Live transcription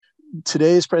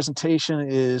today's presentation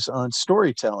is on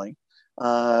storytelling.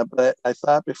 But I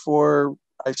thought before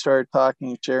I started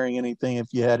talking, sharing anything, if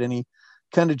you had any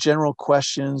kind of general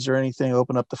questions or anything,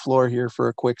 open up the floor here for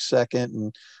a quick second,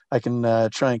 and I can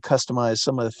try and customize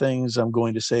some of the things I'm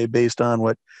going to say based on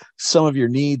what some of your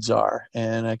needs are,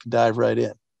 and I can dive right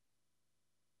in.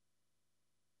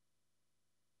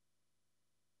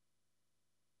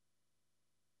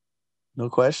 No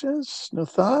questions? No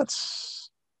thoughts?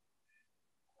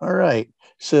 All right.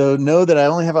 So know that I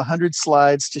only have 100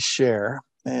 slides to share,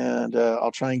 and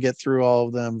I'll try and get through all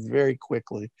of them very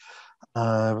quickly.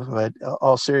 But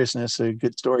all seriousness, a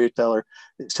good storyteller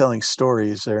is telling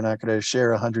stories. They're not going to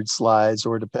share 100 slides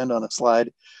or depend on a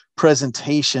slide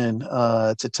presentation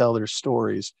to tell their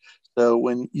stories. So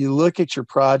when you look at your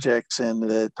projects and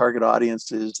the target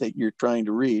audiences that you're trying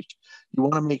to reach, you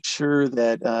want to make sure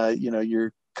that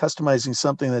you're customizing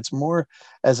something that's more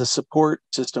as a support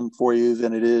system for you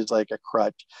than it is like a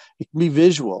crutch. It can be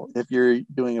visual if you're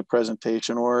doing a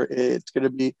presentation, or it's going to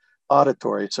be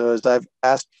auditory. So as I've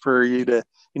asked for you to,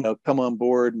 come on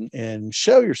board and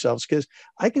show yourselves, because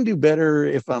I can do better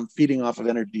if I'm feeding off of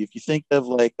energy. If you think of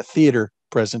like a theater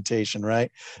presentation, right?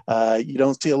 You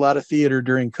don't see a lot of theater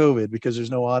during COVID because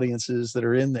there's no audiences that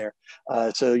are in there.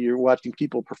 So you're watching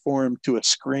people perform to a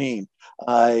screen.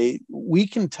 We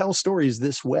can tell stories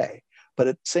this way, but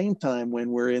at the same time,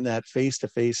 when we're in that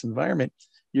face-to-face environment,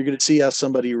 you're going to see how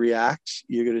somebody reacts.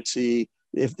 You're going to see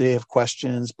if they have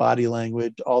questions, body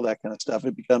language, all that kind of stuff.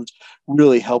 It becomes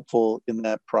really helpful in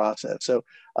that process. So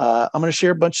I'm going to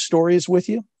share a bunch of stories with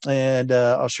you, and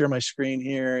I'll share my screen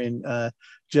here in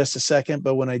just a second.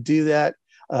 But when I do that,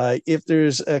 if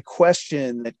there's a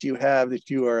question that you have that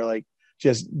you are like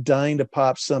just dying to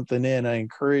pop something in, I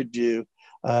encourage you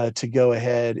to go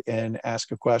ahead and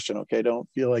ask a question. Okay, don't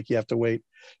feel like you have to wait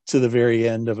to the very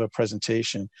end of a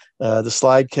presentation. The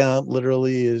slide count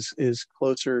literally is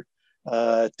closer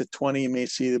to 20. You may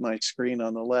see my screen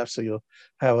on the left, so you'll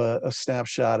have a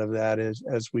snapshot of that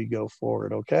as we go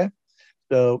forward. Okay,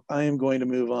 so I am going to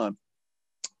move on.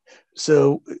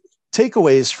 So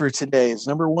takeaways for today is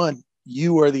number one,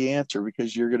 you are the answer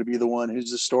because you're going to be the one who's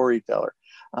the storyteller.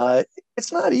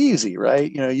 It's not easy,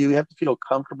 right? You have to feel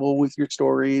comfortable with your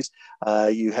stories.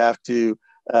 You have to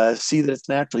see that it's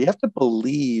natural. You have to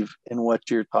believe in what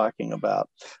you're talking about,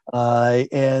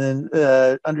 and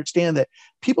understand that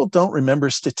people don't remember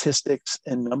statistics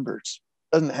and numbers.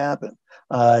 It doesn't happen.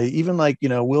 Even like,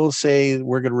 we'll say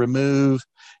we're going to remove,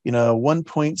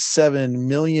 1.7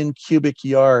 million cubic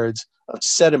yards of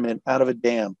sediment out of a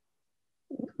dam.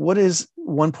 What is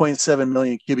 1.7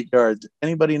 million cubic yards?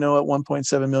 Anybody know what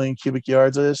 1.7 million cubic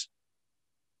yards is?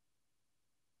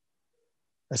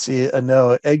 I see a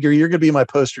no. Edgar, you're going to be my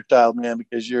poster child, man,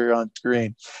 because you're on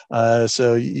screen.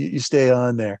 So you stay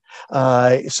on there.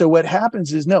 So what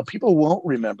happens is, no, people won't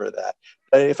remember that.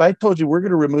 But if I told you we're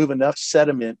going to remove enough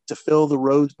sediment to fill the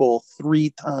Rose Bowl 3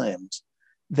 times,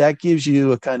 that gives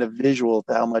you a kind of visual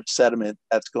to how much sediment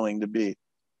that's going to be.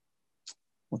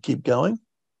 We'll keep going.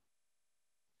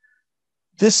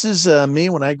 This is me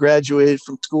when I graduated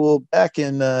from school back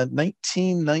in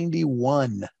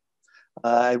 1991.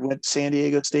 I went to San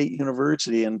Diego State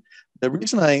University, and the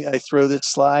reason I throw this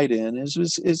slide in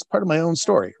is part of my own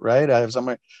story, right? I'm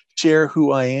going to share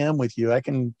who I am with you. I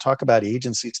can talk about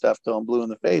agency stuff till I'm blue in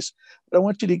the face, but I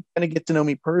want you to kind of get to know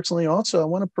me personally. Also, I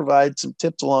want to provide some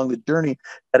tips along the journey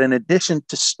that, in addition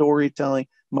to storytelling,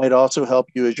 might also help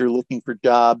you as you're looking for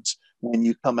jobs when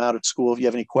you come out of school. If you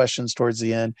have any questions towards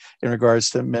the end in regards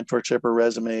to mentorship or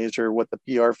resumes or what the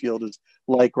PR field is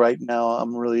like right now,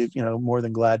 I'm really, more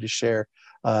than glad to share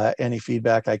any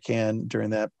feedback I can during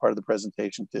that part of the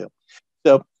presentation too.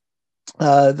 So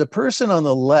the person on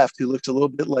the left who looks a little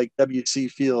bit like W.C.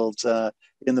 Fields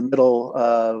in the middle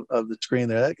of the screen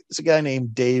there, it's a guy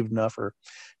named Dave Nuffer.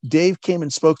 Dave came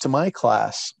and spoke to my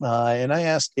class, and I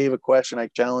asked Dave a question. I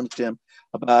challenged him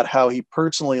about how he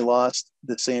personally lost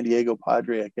the San Diego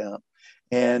Padre account.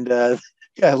 And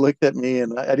yeah, looked at me,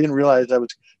 and I didn't realize I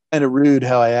was kind of rude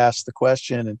how I asked the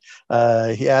question.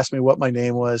 And he asked me what my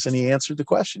name was, and he answered the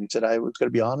question. He said, I was going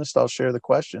to be honest, I'll share the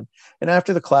question. And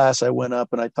after the class, I went up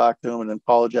and I talked to him and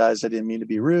apologized. I didn't mean to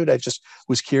be rude. I just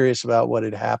was curious about what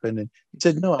had happened. And he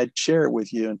said, no, I'd share it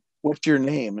with you. And what's your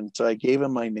name? And so I gave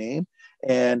him my name.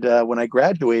 And when I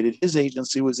graduated, his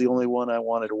agency was the only one I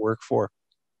wanted to work for.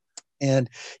 And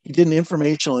he did an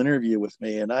informational interview with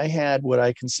me, and I had what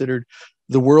I considered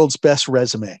the world's best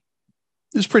resume. It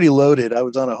was pretty loaded. I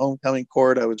was on a homecoming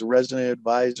court. I was a resident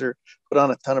advisor, put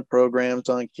on a ton of programs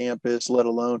on campus, let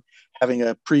alone having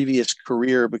a previous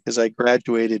career because I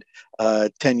graduated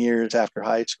 10 years after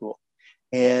high school.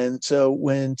 And so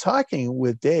when talking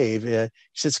with Dave, he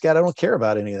said, Scott, I don't care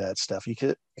about any of that stuff. I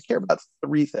care about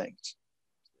three things.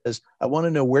 Is I want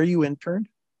to know where you interned.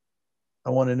 I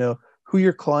want to know who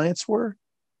your clients were.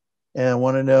 And I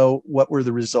want to know what were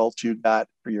the results you got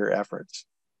for your efforts.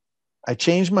 I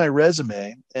changed my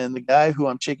resume, and the guy who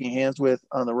I'm shaking hands with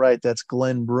on the right, that's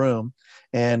Glenn Broom.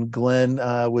 And Glenn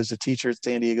was a teacher at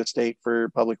San Diego State for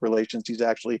public relations. He's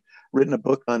actually written a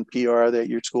book on PR that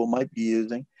your school might be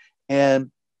using. And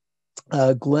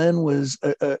Glenn was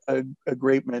a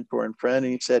great mentor and friend.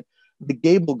 And he said, the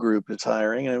Gable Group is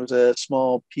hiring. And it was a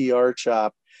small PR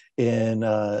shop in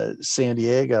San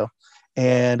Diego.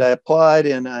 And I applied,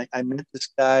 and I met this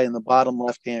guy in the bottom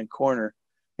left-hand corner,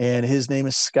 and his name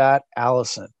is Scott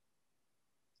Allison,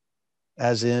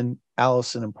 as in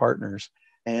Allison and Partners.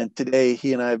 And today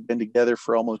he and I have been together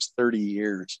for almost 30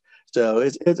 years. So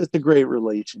it's a great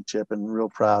relationship, and real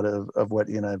proud of what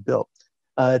he and I have built.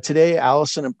 Today,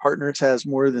 Allison and Partners has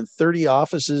more than 30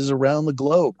 offices around the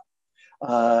globe.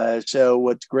 So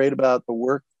what's great about the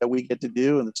work that we get to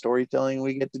do and the storytelling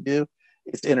we get to do,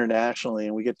 it's internationally,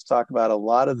 and we get to talk about a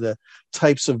lot of the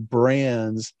types of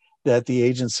brands that the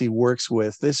agency works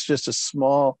with. This is just a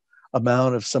small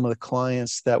amount of some of the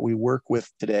clients that we work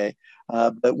with today,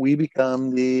 but we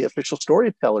become the official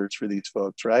storytellers for these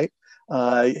folks, right?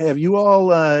 Have you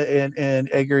all, and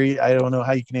Edgar, I don't know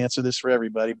how you can answer this for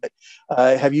everybody, but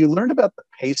have you learned about the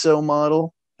PESO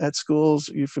model at schools?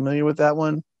 Are you familiar with that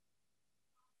one?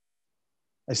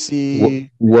 I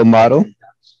see. What model?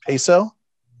 PESO?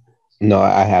 No,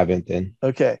 I haven't then.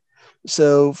 Okay.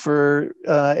 So for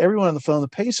everyone on the phone, the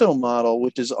PESO model,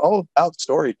 which is all about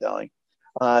storytelling.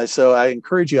 So I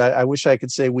encourage you, I wish I could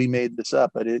say we made this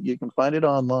up, but you can find it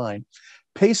online.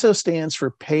 PESO stands for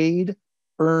paid,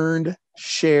 earned,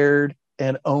 shared,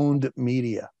 and owned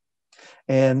media.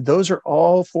 And those are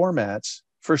all formats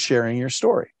for sharing your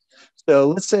story. So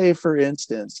let's say, for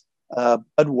instance,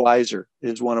 Budweiser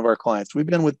is one of our clients. We've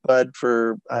been with Bud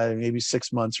for maybe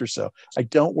 6 months or so. I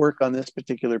don't work on this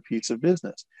particular piece of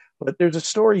business, but there's a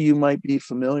story you might be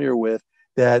familiar with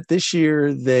that this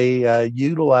year they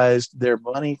utilized their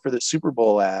money for the Super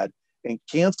Bowl ad and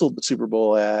canceled the Super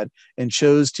Bowl ad and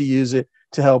chose to use it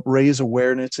to help raise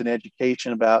awareness and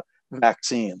education about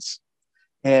vaccines.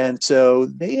 And so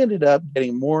they ended up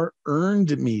getting more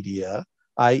earned media,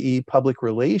 i.e., public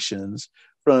relations,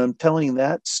 from telling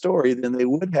that story than they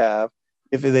would have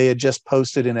if they had just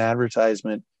posted an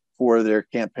advertisement for their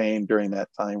campaign during that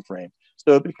time frame.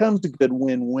 So it becomes a good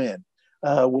win-win.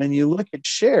 When you look at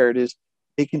shared, is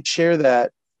they can share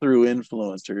that through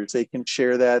influencers, they can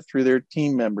share that through their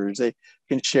team members, they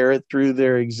can share it through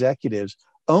their executives.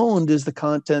 Owned is the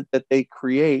content that they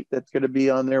create that's going to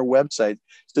be on their website,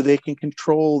 so they can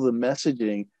control the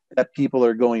messaging that people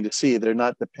are going to see. They're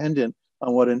not dependent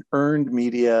on what an earned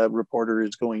media reporter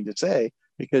is going to say,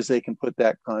 because they can put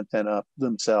that content up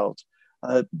themselves.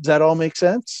 Does that all make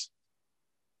sense?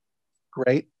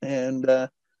 Great. And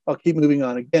I'll keep moving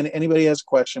on. Again, anybody has a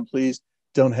question, please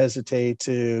don't hesitate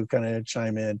to kind of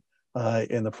chime in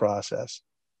the process.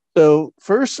 So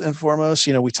first and foremost,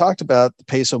 we talked about the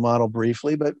PESO model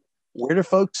briefly, but where do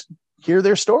folks hear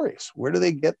their stories? Where do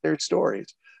they get their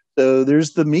stories? So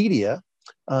there's the media.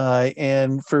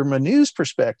 And from a news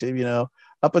perspective,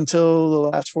 up until the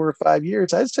last 4 or 5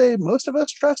 years, I'd say most of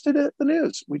us trusted it, the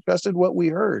news. We trusted what we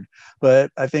heard.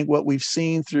 But I think what we've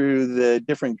seen through the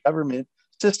different government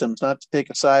systems, not to take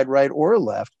a side right or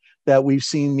left, that we've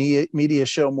seen media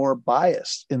show more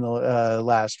bias in the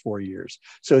last 4 years.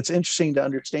 So it's interesting to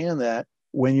understand that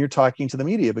when you're talking to the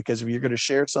media, because if you're going to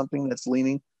share something that's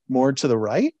leaning more to the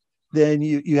right, then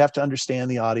you have to understand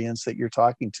the audience that you're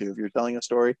talking to. If you're telling a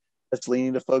story that's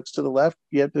leaning to folks to the left,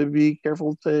 you have to be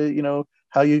careful to,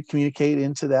 how you communicate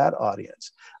into that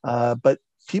audience. But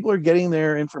people are getting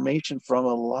their information from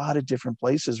a lot of different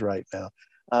places right now.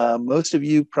 Most of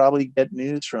you probably get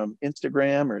news from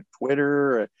Instagram or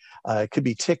Twitter, or it could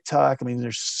be TikTok. I mean,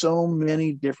 there's so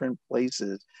many different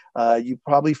places. You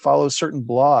probably follow certain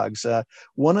blogs.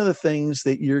 One of the things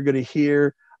that you're going to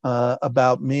hear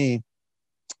about me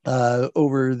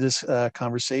over this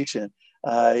conversation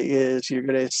is you're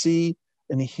going to see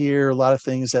and hear a lot of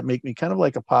things that make me kind of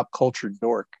like a pop culture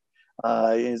dork.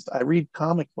 Is I read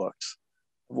comic books,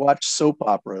 watch soap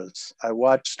operas, I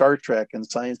watch Star Trek and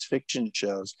science fiction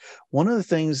shows. One of the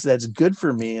things that's good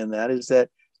for me in that is that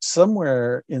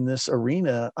somewhere in this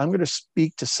arena, I'm going to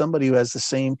speak to somebody who has the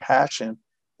same passion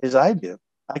as I do.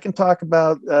 I can talk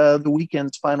about the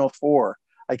weekend's Final Four.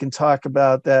 I can talk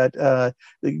about the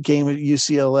game at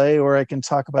UCLA, or I can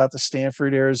talk about the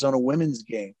Stanford Arizona women's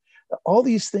game. All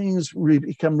these things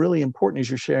become really important as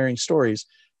you're sharing stories.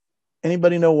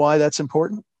 Anybody know why that's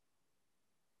important?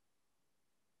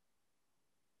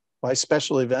 Why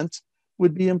special events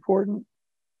would be important?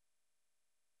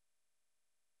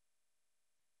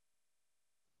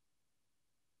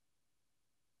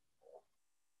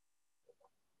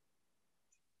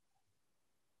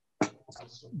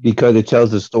 Because it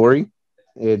tells a story.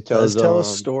 It Does tells tell a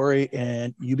story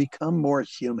and you become more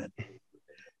human,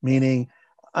 meaning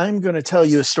I'm going to tell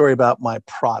you a story about my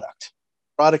product.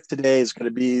 Product today is going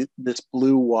to be this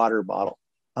blue water bottle.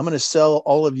 I'm going to sell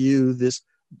all of you this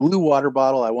blue water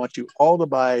bottle. I want you all to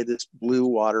buy this blue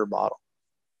water bottle.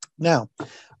 Now,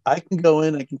 I can go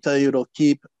in, I can tell you it'll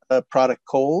keep a product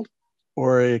cold,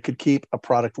 or it could keep a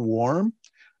product warm.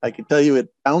 I can tell you it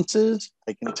bounces.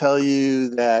 I can tell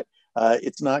you that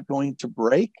it's not going to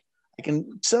break. I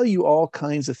can sell you all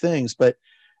kinds of things, but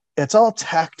it's all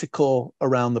tactical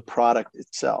around the product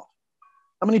itself.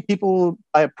 How many people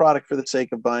buy a product for the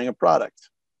sake of buying a product?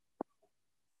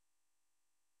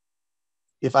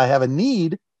 If I have a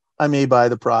need, I may buy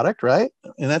the product, right?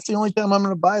 And that's the only time I'm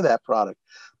going to buy that product.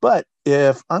 But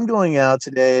if I'm going out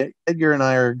today, Edgar and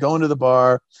I are going to the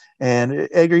bar, and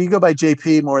Edgar, you go by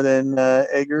JP more than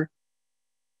Edgar.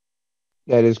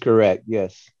 that is correct.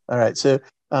 Yes. All right. So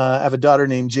I have a daughter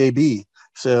named JB.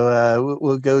 So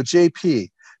we'll go JP.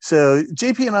 So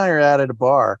JP and I are out at a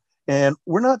bar, and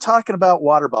we're not talking about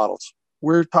water bottles.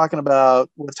 We're talking about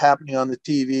what's happening on the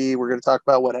TV. We're going to talk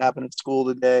about what happened at school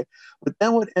today. But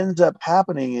then what ends up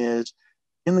happening is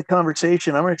in the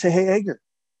conversation, I'm going to say, hey, Edgar,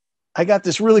 I got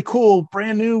this really cool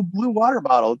brand new blue water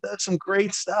bottle. That's some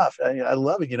great stuff. I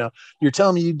love it. You know, you're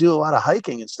telling me you do a lot of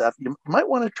hiking and stuff. You might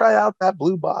want to try out that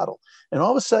blue bottle. And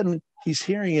all of a sudden, he's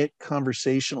hearing it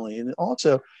conversationally. And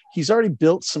also, he's already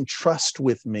built some trust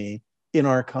with me in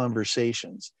our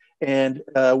conversations. And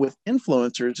with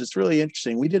influencers, it's really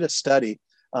interesting. We did a study.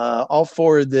 I'll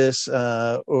forward this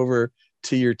over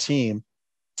to your team,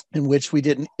 in which we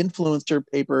did an influencer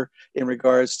paper in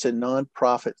regards to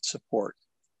nonprofit support.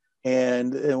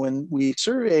 And when we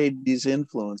surveyed these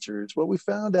influencers, what we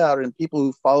found out, and people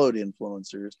who followed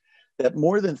influencers, that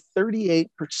more than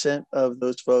 38% of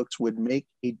those folks would make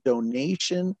a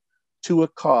donation to a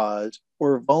cause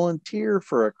or volunteer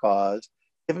for a cause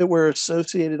if it were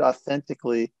associated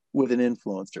authentically with an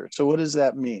influencer. So, what does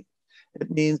that mean? It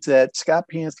means that Scott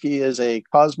Pansky is a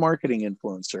cause marketing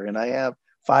influencer, and I have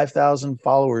 5,000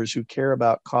 followers who care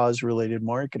about cause related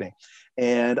marketing.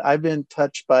 And I've been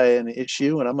touched by an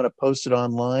issue, and I'm going to post it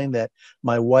online, that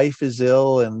my wife is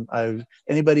ill, and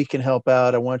anybody can help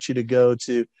out. I want you to go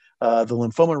to the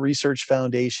Lymphoma Research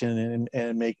Foundation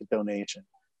and make a donation.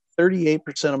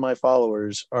 38% of my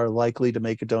followers are likely to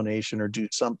make a donation or do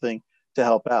something to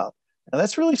help out. Now,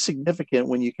 that's really significant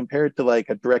when you compare it to like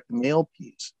a direct mail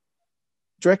piece.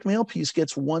 Direct mail piece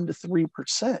gets 1 to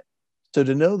 3%. So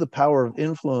to know the power of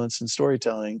influence and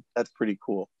storytelling, that's pretty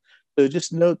cool. So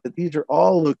just note that these are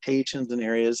all locations and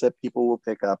areas that people will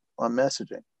pick up on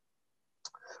messaging.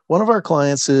 One of our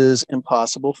clients is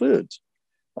Impossible Foods.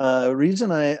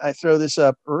 Reason I throw this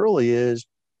up early is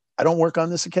I don't work on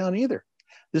this account either.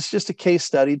 This is just a case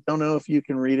study. Don't know if you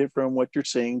can read it from what you're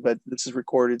seeing, but this is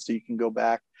recorded so you can go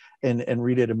back and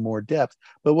read it in more depth.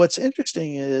 But what's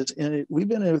interesting is, we've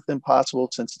been with Impossible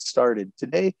since it started.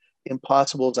 Today,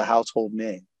 Impossible is a household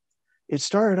name. It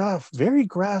started off very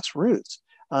grassroots.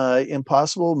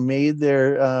 Impossible made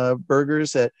their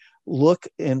burgers that look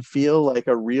and feel like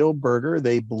a real burger.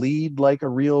 They bleed like a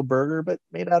real burger, but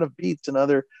made out of beets and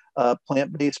other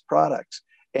plant-based products.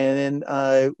 And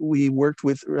then we worked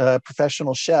with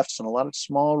professional chefs and a lot of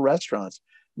small restaurants.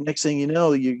 Next thing you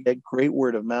know, you get great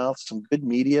word of mouth, some good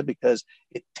media because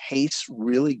it tastes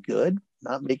really good.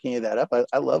 Not making that up.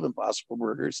 I love Impossible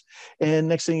Burgers. And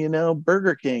next thing you know,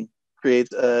 Burger King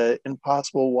creates an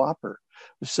Impossible Whopper.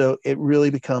 So it really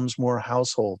becomes more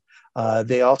household.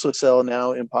 They also sell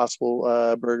now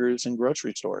Impossible burgers in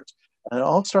grocery stores. And it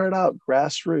all started out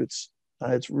grassroots.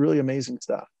 It's really amazing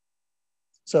stuff.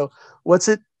 So, what's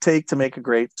it take to make a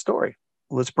great story?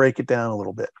 Let's break it down a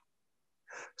little bit.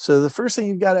 So, the first thing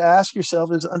you've got to ask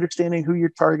yourself is understanding who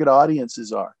your target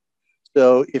audiences are.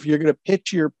 So, if you're going to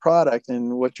pitch your product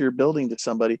and what you're building to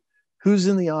somebody, who's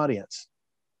in the audience?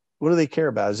 What do they care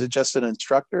about? Is it just an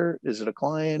instructor? Is it a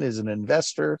client? Is it an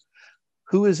investor?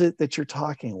 Who is it that you're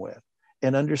talking with?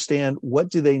 And understand, what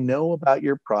do they know about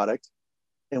your product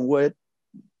and what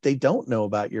they don't know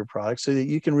about your product, so that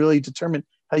you can really determine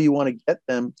how you want to get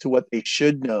them to what they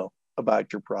should know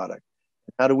about your product.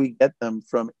 How do we get them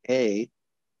from A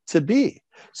to B?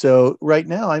 So right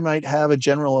now I might have a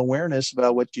general awareness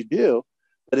about what you do,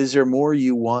 but is there more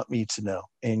you want me to know?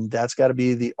 And that's got to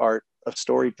be the art of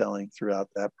storytelling throughout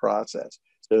that process.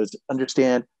 So it's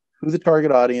understand who the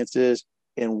target audience is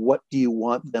and what do you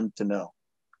want them to know.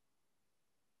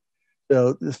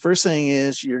 So the first thing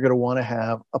is you're going to want to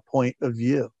have a point of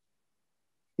view.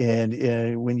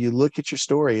 And when you look at your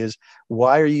story is,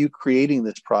 why are you creating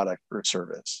this product or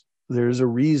service? There's a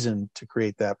reason to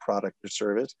create that product or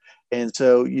service. And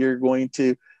so you're going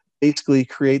to basically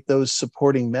create those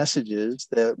supporting messages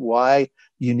that why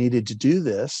you needed to do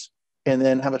this, and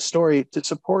then have a story to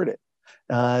support it.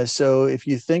 So if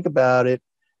you think about it,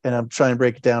 and I'm trying to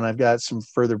break it down, I've got some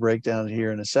further breakdown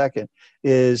here in a second,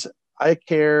 is I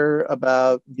care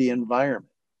about the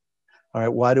environment. All right,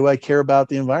 why do I care about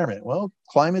the environment? Well,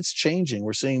 climate's changing.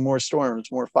 We're seeing more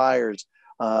storms, more fires.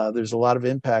 There's a lot of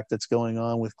impact that's going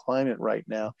on with climate right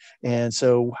now. And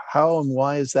so how and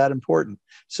why is that important?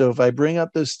 So if I bring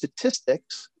up those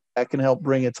statistics, that can help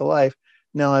bring it to life.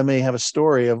 Now I may have a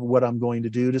story of what I'm going to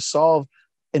do to solve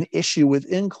an issue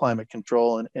within climate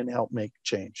control and help make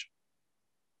change.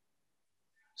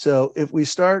 So if we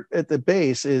start at the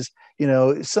base is,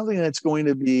 something that's going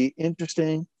to be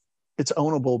interesting, it's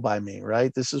ownable by me,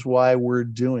 right? This is why we're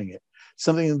doing it.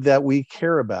 Something that we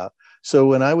care about. So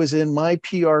when I was in my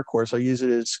PR course, I use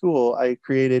it at school, I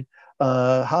created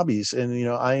hobbies, and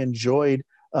I enjoyed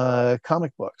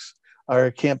comic books.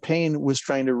 Our campaign was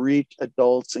trying to reach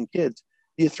adults and kids.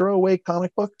 Do you throw away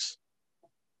comic books?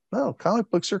 No,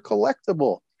 comic books are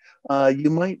collectible.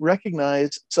 You might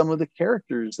recognize some of the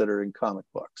characters that are in comic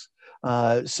books.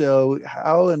 So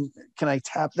how can I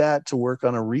tap that to work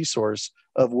on a resource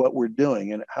of what we're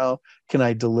doing, and how can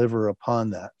I deliver upon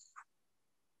that?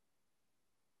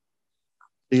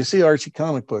 You see Archie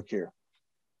comic book here.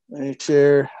 Let me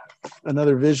share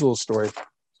another visual story.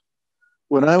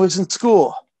 When I was in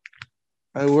school,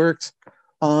 I worked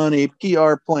on a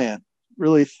PR plan,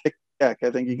 really thick deck.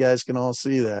 I think you guys can all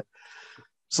see that.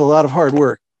 It's a lot of hard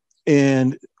work.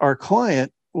 And our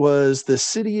client was the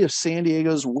city of San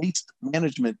Diego's waste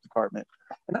management department.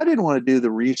 And I didn't want to do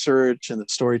the research and the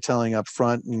storytelling up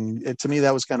front. And to me,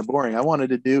 that was kind of boring. I wanted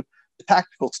to do the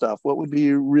tactical stuff. What would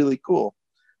be really cool?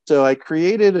 So I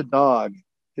created a dog.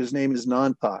 His name is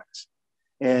Nontox.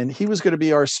 And he was going to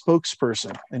be our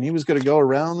spokesperson. And he was going to go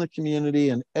around the community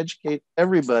and educate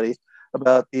everybody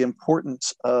about the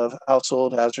importance of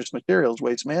household hazardous materials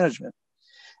waste management.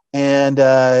 And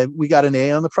we got an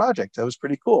A on the project. That was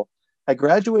pretty cool. I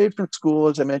graduated from school,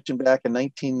 as I mentioned, back in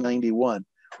 1991.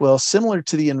 Well, similar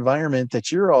to the environment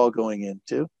that you're all going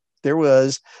into, there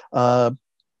was lack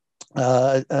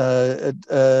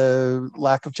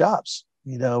of jobs.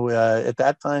 At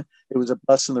that time, it was a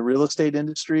bust in the real estate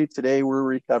industry. Today, we're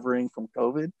recovering from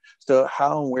COVID. So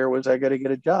how and where was I going to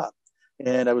get a job?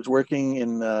 And I was working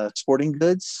in sporting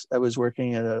goods. I was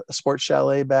working at a sports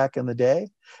chalet back in the day.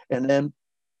 And then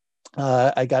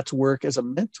I got to work as a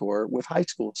mentor with high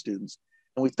school students.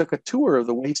 And we took a tour of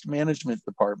the waste management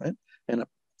department. And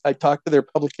I talked to their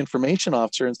public information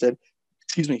officer and said,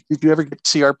 "Excuse me, did you ever get to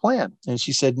see our plan?" And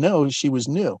she said, no, she was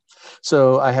new.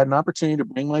 So I had an opportunity to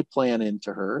bring my plan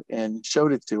into her and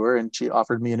showed it to her. And she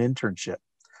offered me an internship.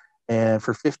 And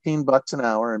for $15 an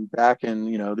hour, and back in,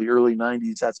 the early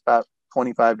 90s, that's about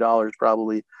 $25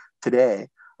 probably today,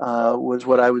 was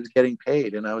what I was getting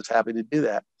paid. And I was happy to do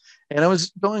that. And I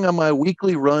was going on my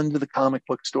weekly run to the comic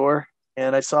book store,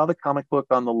 and I saw the comic book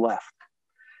on the left.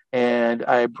 And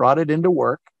I brought it into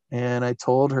work, and I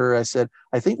told her, I said,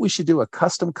 I think we should do a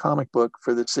custom comic book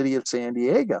for the city of San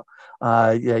Diego.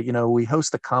 We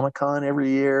host the Comic-Con every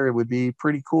year. It would be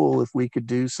pretty cool if we could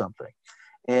do something.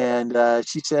 And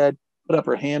she said, put up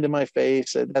her hand in my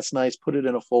face, said, "That's nice, put it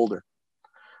in a folder."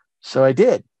 So I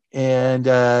did. And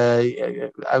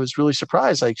I was really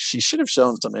surprised. Like, she should have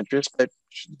shown some interest, but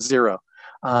zero.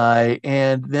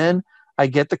 And then I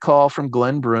get the call from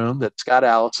Glenn Broom that Scott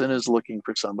Allison is looking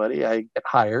for somebody. I get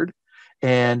hired,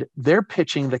 and they're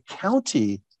pitching the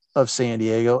county of San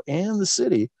Diego and the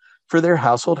city for their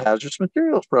household hazardous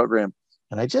materials program.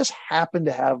 And I just happened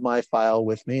to have my file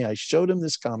with me. I showed him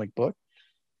this comic book.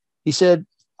 He said,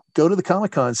 "Go to the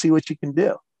Comic-Con, see what you can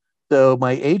do." So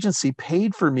my agency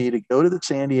paid for me to go to the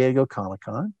San Diego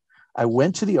Comic-Con. I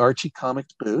went to the Archie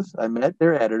Comics booth. I met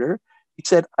their editor. He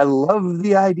said, "I love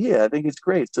the idea. I think it's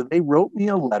great." So they wrote me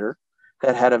a letter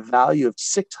that had a value of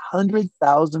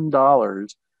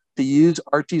 $600,000 to use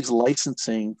Archie's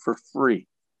licensing for free.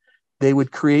 They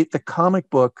would create the comic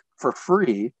book for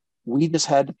free. We just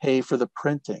had to pay for the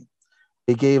printing.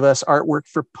 They gave us artwork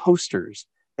for posters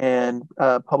and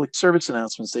public service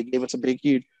announcements. They gave us a big,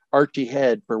 huge Archie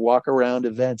head for walk around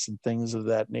events and things of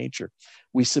that nature.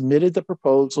 We submitted the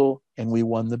proposal and we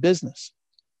won the business.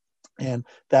 And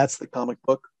that's the comic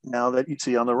book now that you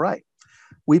see on the right.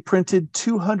 We printed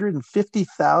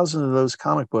 250,000 of those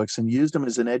comic books and used them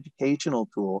as an educational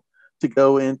tool to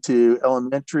go into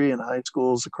elementary and high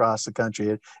schools across the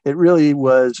country. It really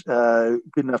was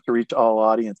good enough to reach all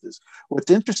audiences. What's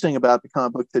interesting about the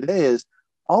comic book today is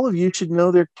all of you should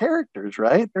know their characters,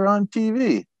 right? They're on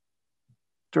TV.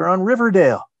 They're on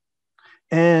Riverdale.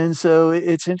 And so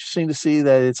it's interesting to see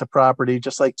that it's a property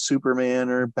just like Superman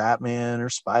or Batman or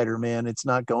Spider-Man. It's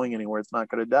not going anywhere. It's not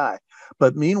going to die.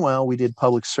 But meanwhile, we did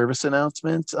public service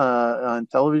announcements on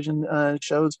television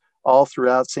shows all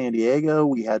throughout San Diego.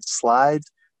 We had slides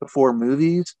before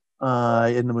movies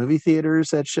in the movie theaters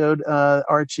that showed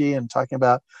Archie and talking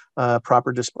about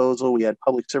proper disposal. We had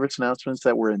public service announcements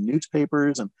that were in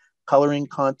newspapers and coloring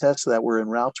contests that were in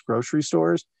Ralph's grocery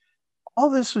stores. All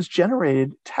this was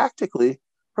generated tactically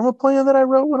from a plan that I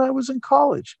wrote when I was in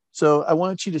college. So I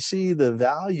want you to see the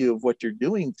value of what you're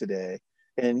doing today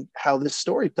and how this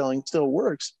storytelling still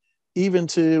works, even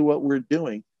to what we're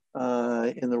doing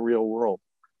in the real world.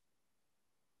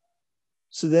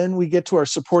 So then we get to our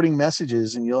supporting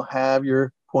messages, and you'll have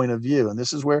your point of view. And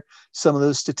this is where some of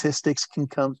those statistics can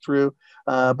come through.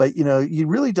 But you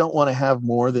really don't want to have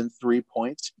more than 3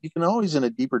 points. You can always, in a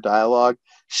deeper dialogue,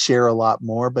 share a lot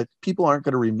more, but people aren't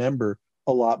going to remember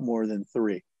a lot more than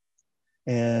 3.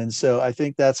 And so I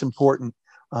think that's important,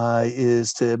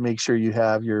 is to make sure you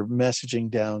have your messaging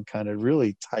down kind of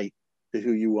really tight to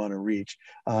who you want to reach,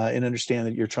 and understand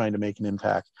that you're trying to make an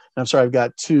impact. And I'm sorry, I've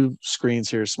got 2 screens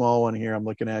here, small one here, I'm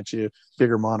looking at you,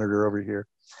 bigger monitor over here.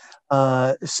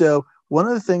 So one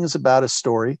of the things about a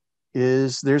story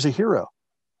is there's a hero,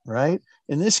 right?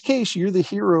 In this case, you're the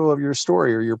hero of your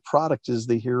story, or your product is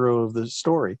the hero of the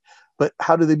story. But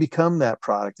how do they become that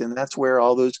product? And that's where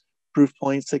all those proof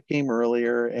points that came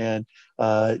earlier and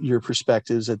your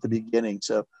perspectives at the beginning.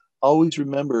 So always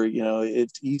remember,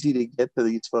 it's easy to get to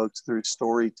these folks through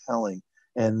storytelling.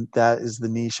 And that is the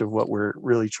niche of what we're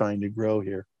really trying to grow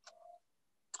here.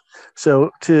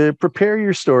 So to prepare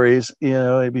your stories,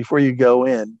 before you go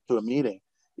in to a meeting,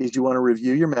 is you want to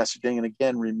review your messaging. And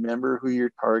again, remember who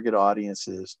your target audience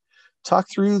is. Talk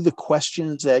through the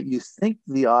questions that you think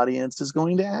the audience is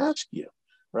going to ask you,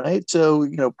 right? So,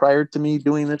 prior to me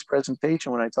doing this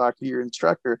presentation, when I talk to your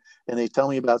instructor and they tell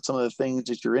me about some of the things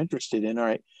that you're interested in, all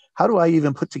right, how do I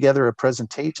even put together a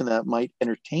presentation that might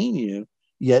entertain you,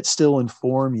 yet still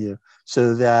inform you,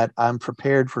 so that I'm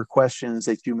prepared for questions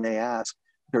that you may ask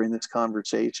during this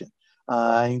conversation?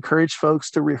 I encourage folks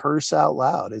to rehearse out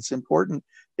loud. It's important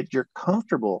that you're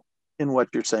comfortable in what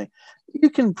you're saying. You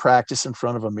can practice in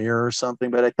front of a mirror or something,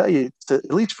 but I tell you,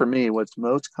 at least for me, what's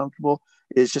most comfortable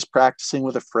is just practicing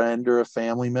with a friend or a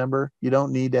family member. You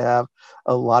don't need to have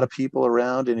a lot of people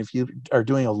around. And if you are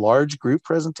doing a large group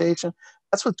presentation,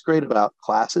 that's what's great about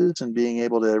classes and being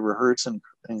able to rehearse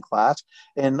in class.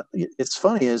 And it's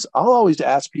funny is I'll always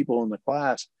ask people in the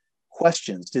class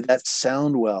questions. Did that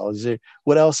sound well?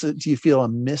 What else do you feel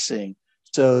I'm missing?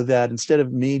 So that instead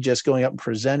of me just going up and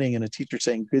presenting and a teacher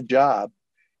saying, good job,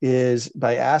 is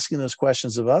by asking those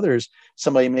questions of others,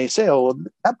 somebody may say, oh, well,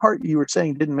 that part you were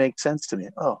saying didn't make sense to me.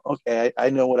 Oh, okay,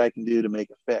 I know what I can do to make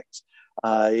a fix.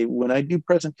 When I do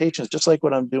presentations, just like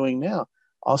what I'm doing now,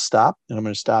 I'll stop, and I'm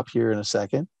going to stop here in a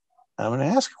second. I'm going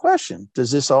to ask a question.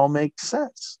 Does this all make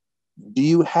sense? Do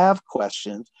you have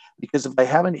questions? Because if I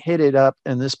haven't hit it up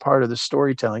in this part of the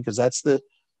storytelling, because that's the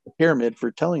pyramid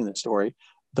for telling the story,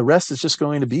 the rest is just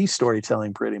going to be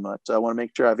storytelling pretty much. So I want to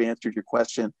make sure I've answered your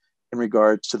question in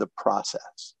regards to the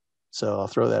process. So I'll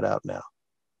throw that out now.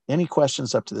 Any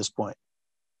questions up to this point?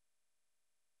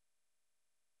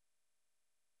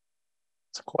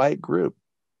 It's a quiet group.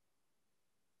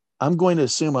 I'm going to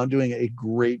assume I'm doing a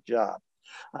great job.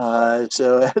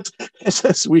 So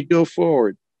as we go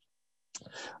forward.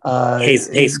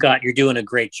 Hey, Scott, you're doing a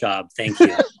great job. Thank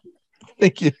you.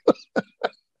 Thank you.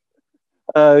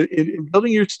 In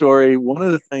building your story, one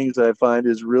of the things I find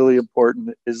is really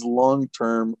important is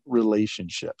long-term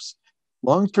relationships.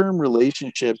 Long-term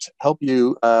relationships help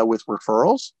you with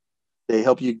referrals. They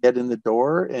help you get in the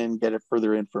door and get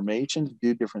further information to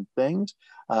do different things.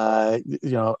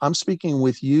 I'm speaking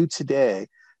with you today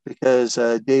because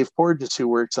Dave Porges, who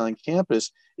works on campus,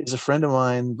 is a friend of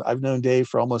mine. I've known Dave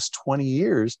for almost 20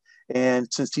 years. And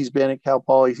since he's been at Cal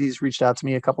Poly, he's reached out to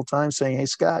me a couple of times saying, hey,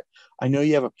 Scott, I know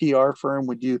you have a PR firm.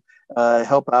 Would you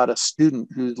help out a student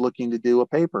who's looking to do a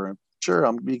paper? And sure,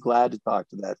 I'm be glad to talk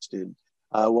to that student.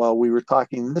 While we were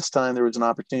talking this time, there was an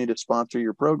opportunity to sponsor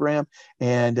your program.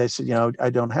 And I said, I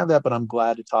don't have that, but I'm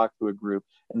glad to talk to a group.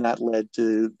 And that led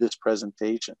to this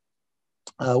presentation.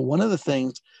 One of the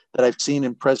things that I've seen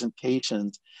in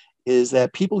presentations is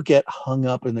that people get hung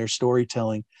up in their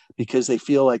storytelling because they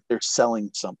feel like they're selling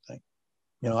something.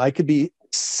 I could be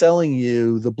selling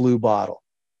you the blue bottle.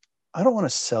 I don't want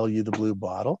to sell you the blue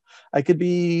bottle. I could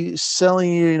be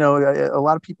selling you, a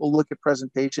lot of people look at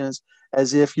presentations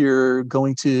as if you're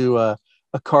going to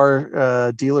a car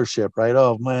dealership, right?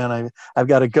 Oh man, I've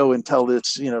got to go and tell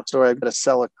this, story. I've got to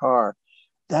sell a car.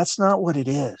 That's not what it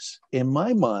is in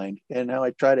my mind. And how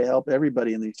I try to help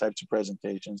everybody in these types of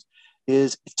presentations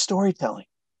is storytelling.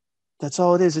 That's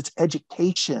all it is. It's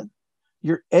education.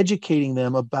 You're educating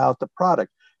them about the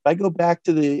product. If I go back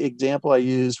to the example I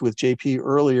used with JP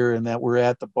earlier, and that we're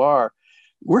at the bar,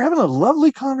 we're having a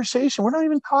lovely conversation. We're not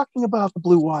even talking about the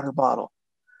blue water bottle.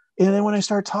 And then when I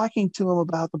start talking to them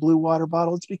about the blue water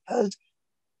bottle, it's because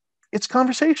it's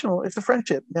conversational. It's a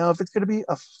friendship. Now, if it's going to be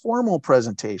a formal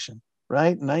presentation,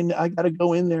 right? And I got to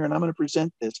go in there and I'm going to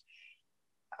present this.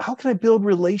 How can I build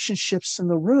relationships in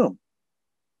the room?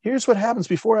 Here's what happens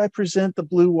before I present the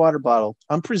blue water bottle.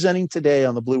 I'm presenting today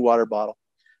on the blue water bottle.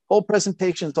 Whole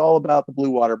presentation is all about the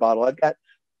blue water bottle. I've got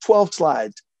 12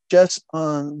 slides just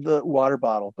on the water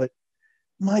bottle. But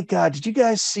my God, did you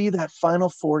guys see that Final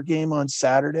Four game on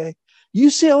Saturday?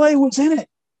 UCLA was in it.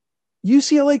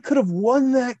 UCLA could have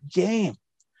won that game.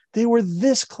 They were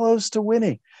this close to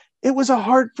winning. It was a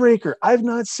heartbreaker. I've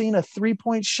not seen a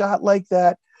three-point shot like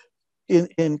that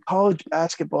in college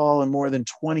basketball in more than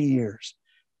 20 years.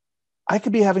 I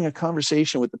could be having a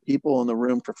conversation with the people in the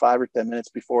room for 5 or 10 minutes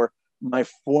before my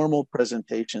formal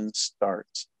presentation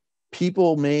starts.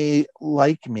 People may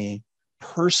like me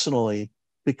personally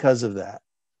because of that.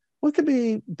 What could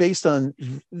be based on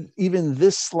even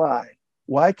this slide?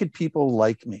 Why could people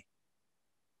like me?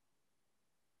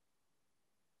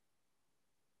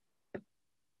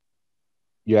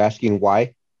 You're asking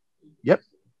why? Yep.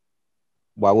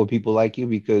 Why would people like you?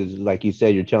 Because, like you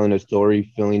said, you're telling a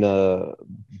story,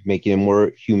 making it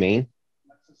more humane.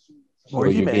 More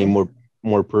So you're humane. getting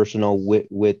more personal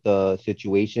with the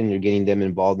situation. You're getting them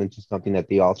involved into something that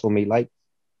they also may like.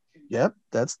 Yep,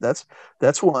 that's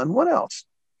one. What else?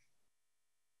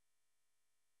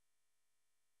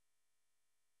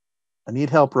 I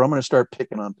need help, or I'm going to start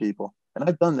picking on people. And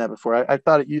I've done that before. I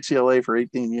taught at UCLA for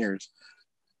 18 years.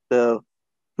 So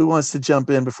who wants to jump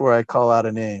in before I call out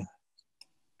a name?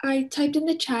 I typed in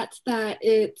the chat that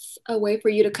it's a way for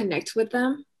you to connect with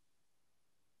them.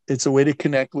 It's a way to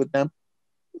connect with them.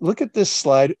 Look at this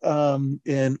slide, and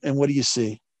what do you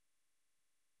see?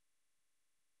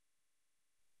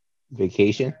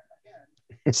 Vacation.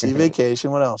 See vacation.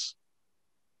 What else?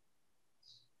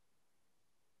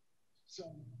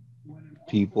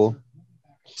 People.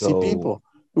 See people.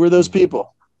 Who are those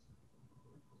people?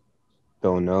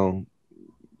 Don't know.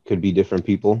 Could be different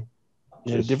people.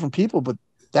 Yeah, different people, but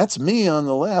that's me on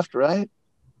the left, right?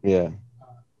 Yeah.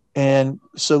 And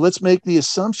so let's make the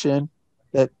assumption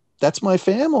that that's my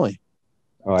family.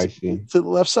 Oh, I see. To the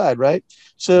left side, right?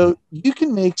 So you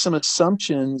can make some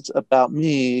assumptions about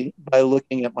me by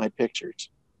looking at my pictures.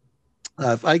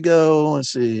 If I go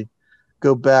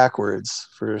backwards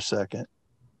for a second.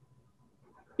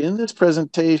 In this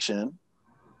presentation,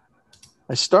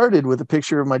 I started with a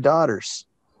picture of my daughters.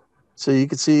 So you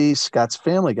can see Scott's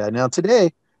Family Guy. Now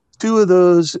today, two of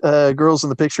those girls in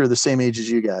the picture are the same age as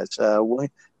you guys. One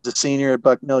is a senior at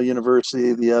Bucknell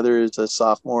University. The other is a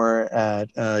sophomore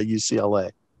at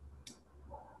UCLA.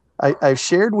 I've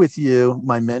shared with you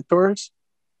my mentors,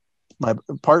 my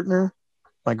partner,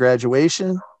 my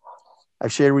graduation.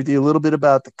 I've shared with you a little bit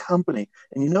about the company.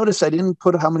 And you notice I didn't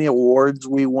put how many awards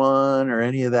we won or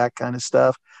any of that kind of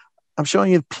stuff. I'm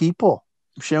showing you people.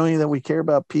 I'm showing you that we care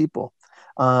about people.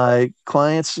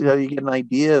 Clients, you get an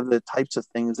idea of the types of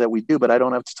things that we do, but I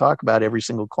don't have to talk about every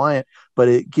single client, but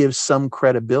it gives some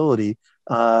credibility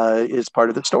as part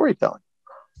of the storytelling.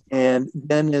 And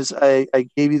then as I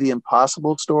gave you the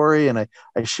Impossible story and I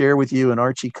share with you an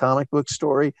Archie comic book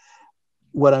story,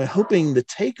 what I'm hoping the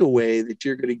takeaway that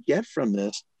you're going to get from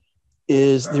this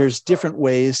is there's different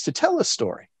ways to tell a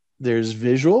story. There's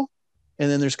visual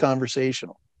and then there's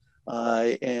conversational.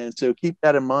 And so keep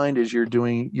that in mind as you're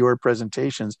doing your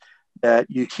presentations, that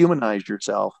you humanize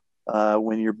yourself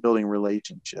when you're building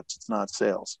relationships. It's not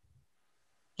sales.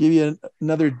 Give you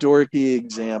another dorky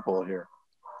example here.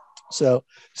 So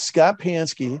Scott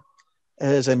Pansky,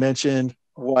 as I mentioned,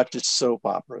 watches soap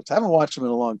operas. I haven't watched them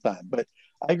in a long time, but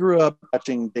I grew up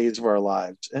watching Days of Our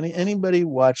Lives. Anybody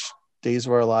watch Days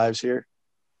of Our Lives here?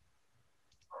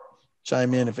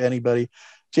 Chime in if anybody.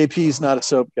 JP's not a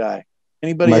soap guy.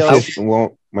 Anybody else?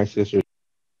 My sister.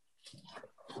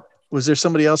 Was there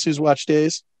somebody else who's watched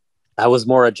Days? I was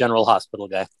more a General Hospital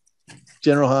guy.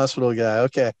 General Hospital guy.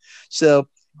 Okay. So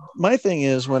my thing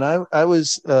is when I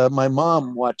was my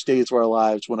mom watched Days of Our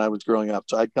Lives when I was growing up.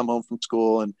 So I'd come home from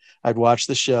school and I'd watch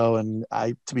the show, and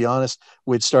I, to be honest,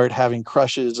 would start having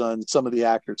crushes on some of the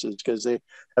actresses because they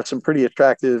have some pretty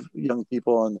attractive young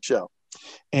people on the show.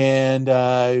 And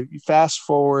fast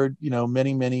forward,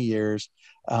 many years,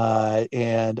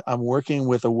 and I'm working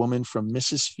with a woman from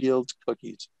Mrs. Fields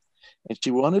Cookies, and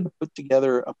she wanted to put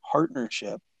together a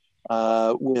partnership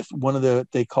with one of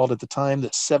they called at the time the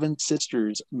Seven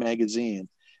Sisters magazine.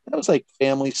 That was like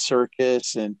Family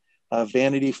Circus and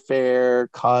Vanity Fair,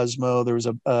 Cosmo. There was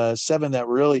a seven that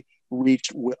really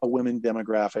reached a women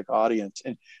demographic audience,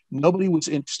 and nobody was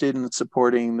interested in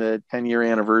supporting the 10-year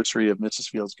anniversary of Mrs.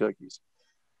 Fields Cookies.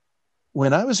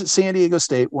 When I was at San Diego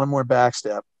State, one more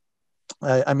backstep,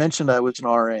 I mentioned I was an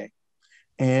RA.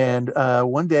 And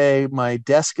one day, my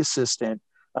desk assistant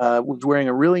was wearing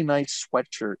a really nice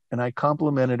sweatshirt, and I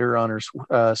complimented her on her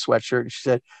sweatshirt. And she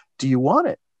said, "Do you want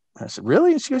it?" I said,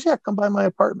 "Really?" And she goes, "Yeah, come by my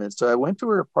apartment." So I went to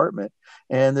her apartment,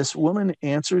 and this woman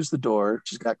answers the door.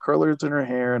 She's got curlers in her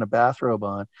hair and a bathrobe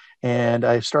on. And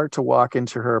I start to walk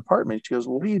into her apartment. She goes,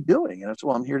 "Well, what are you doing?" And I said,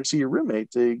 "Well, I'm here to see your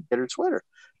roommate to get her sweater."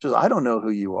 She goes, "I don't know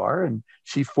who you are." And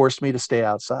she forced me to stay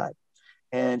outside.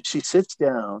 And she sits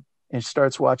down and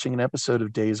starts watching an episode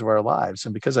of Days of Our Lives.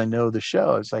 And because I know the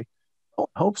show, it's like, "Oh,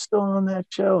 Hope's still on that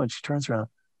show." And she turns around,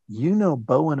 "You know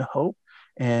Bo and Hope?"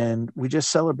 And we just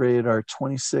celebrated our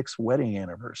 26th wedding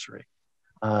anniversary.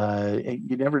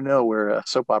 You never know where a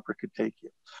soap opera could take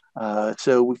you.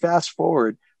 So we fast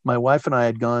forward. My wife and I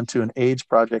had gone to an AIDS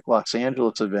Project Los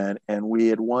Angeles event, and we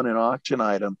had won an auction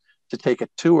item to take a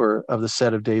tour of the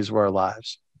set of Days of Our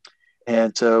Lives.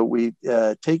 And so we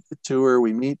take the tour,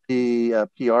 we meet the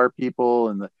PR people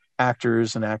and the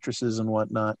actors and actresses and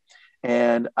whatnot.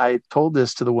 And I told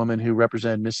this to the woman who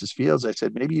represented Mrs. Fields. I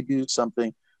said, "Maybe you do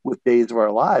something with Days of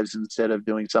Our Lives instead of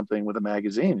doing something with a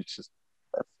magazine." It's just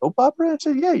a soap opera. I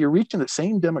said, "Yeah, you're reaching the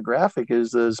same demographic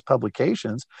as those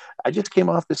publications. I just came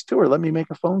off this tour. Let me make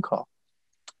a phone call."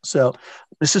 So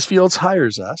Mrs. Fields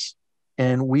hires us,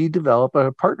 and we develop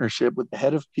a partnership with the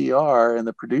head of PR and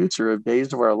the producer of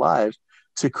Days of Our Lives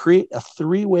to create a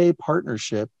three-way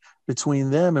partnership between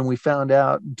them. And we found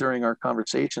out during our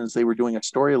conversations they were doing a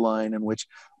storyline in which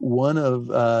one of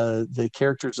the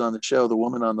characters on the show, the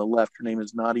woman on the left, her name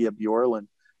is Nadia Bjorlin.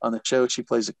 On the show, she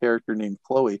plays a character named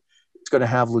Chloe. It's going to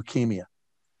have leukemia.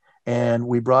 And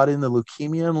we brought in the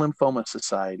Leukemia and Lymphoma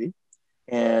Society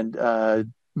and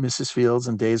Mrs. Fields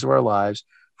and Days of Our Lives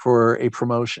for a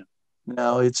promotion.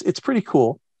 Now it's pretty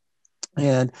cool.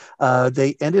 And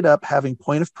they ended up having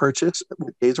point of purchase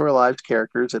with Days of Our Lives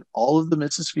characters at all of the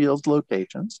Mrs. Fields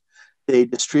locations. They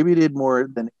distributed more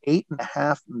than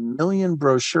 8.5 million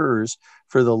brochures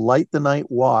for the Light the Night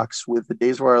walks with the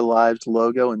Days of Our Lives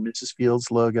logo and Mrs.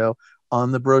 Fields logo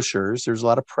on the brochures. There's a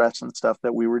lot of press and stuff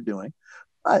that we were doing.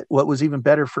 But what was even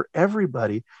better for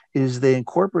everybody is they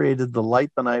incorporated the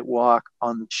Light the Night walk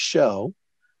on the show.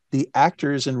 The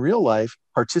actors in real life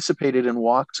participated in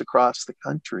walks across the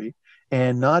country,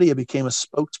 and Nadia became a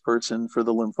spokesperson for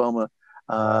the Leukemia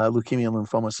and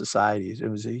Lymphoma Societies. It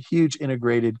was a huge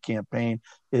integrated campaign.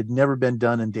 It had never been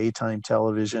done in daytime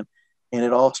television, and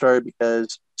it all started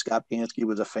because Scott Pansky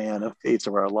was a fan of Days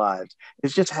of Our Lives.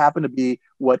 It just happened to be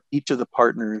what each of the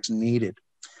partners needed.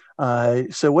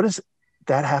 So what does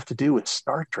that have to do with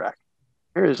Star Trek?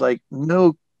 There is like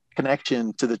no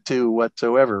connection to the two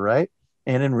whatsoever, right?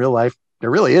 And in real life,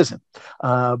 there really isn't.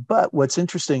 But what's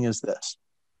interesting is this,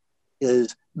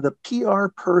 is the PR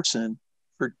person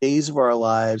for Days of Our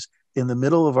Lives in the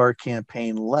middle of our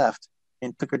campaign left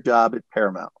and took a job at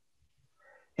Paramount.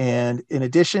 And in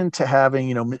addition to having,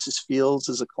 Mrs. Fields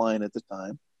as a client at the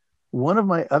time, one of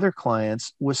my other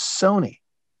clients was Sony.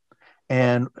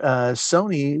 And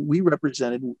Sony, we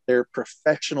represented their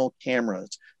professional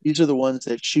cameras. These are the ones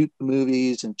that shoot the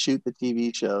movies and shoot the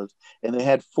TV shows. And they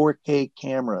had 4K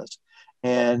cameras.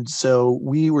 And so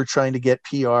we were trying to get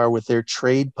PR with their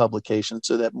trade publication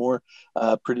so that more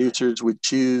producers would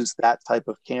choose that type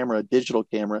of camera, digital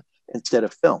camera, instead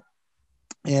of film.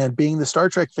 And being the Star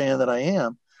Trek fan that I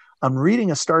am, I'm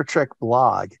reading a Star Trek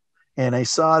blog, and I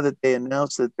saw that they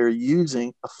announced that they're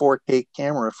using a 4K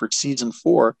camera for season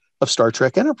 4 of Star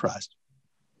Trek Enterprise.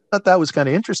 I thought that was kind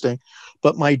of interesting.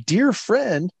 But my dear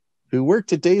friend who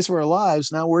worked at Days of Our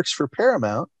Lives now works for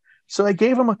Paramount. So I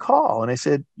gave him a call and I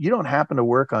said, "You don't happen to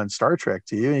work on Star Trek,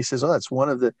 do you?" And he says, "Oh, that's one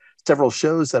of the several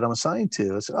shows that I'm assigned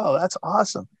to." I said, "Oh, that's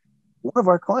awesome. One of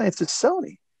our clients is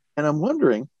Sony." And I'm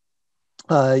wondering,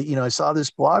 I saw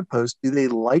this blog post. Do they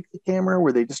like the camera?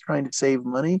 Were they just trying to save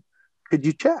money? Could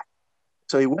you check?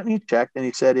 So he went and he checked and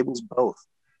he said it was both.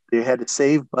 They had to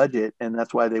save budget, and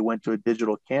that's why they went to a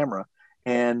digital camera.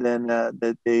 and then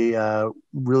that they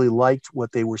really liked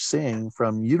what they were seeing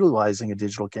from utilizing a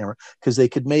digital camera, because they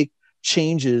could make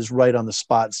changes right on the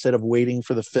spot instead of waiting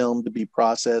for the film to be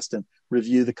processed and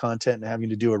review the content and having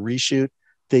to do a reshoot.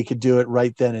 They could do it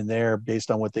right then and there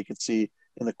based on what they could see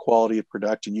in the quality of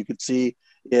production. You could see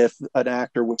if an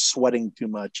actor was sweating too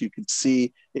much. You could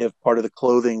see if part of the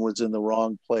clothing was in the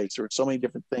wrong place. There were so many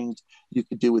different things you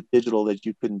could do with digital that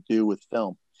you couldn't do with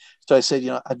film. So I said,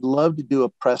 I'd love to do a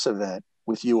press event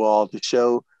with you all to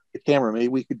show the camera. Maybe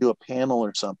we could do a panel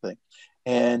or something.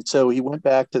 And so he went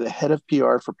back to the head of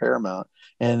PR for Paramount,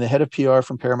 and the head of PR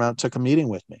from Paramount took a meeting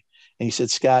with me. And he said,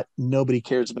 Scott, nobody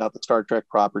cares about the Star Trek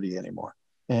property anymore.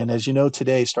 And as you know,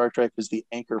 today, Star Trek is the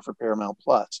anchor for Paramount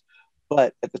Plus.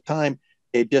 But at the time,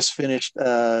 they just finished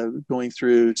going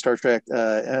through Star Trek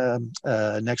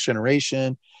Next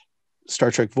Generation, Star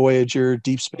Trek Voyager,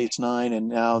 Deep Space Nine, and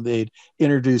now they'd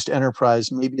introduced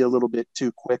Enterprise maybe a little bit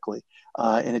too quickly.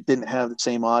 And it didn't have the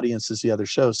same audience as the other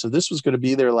shows. So this was going to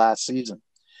be their last season.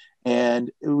 And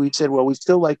we said, well, we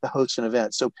still like to host an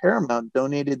event. So Paramount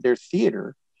donated their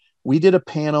theater. We did a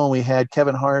panel, and we had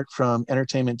Kevin Hart from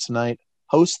Entertainment Tonight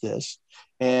host this.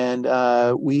 And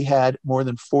we had more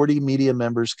than 40 media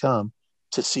members come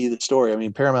to see the story. I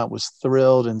mean, Paramount was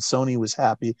thrilled and Sony was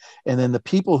happy. And then the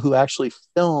people who actually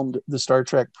filmed the Star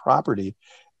Trek property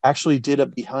actually did a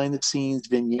behind the scenes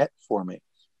vignette for me.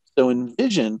 So in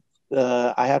Vision,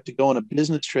 I have to go on a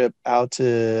business trip out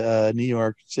to New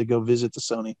York to go visit the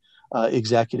Sony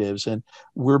executives. And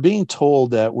we're being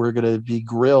told that we're going to be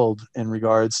grilled in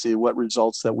regards to what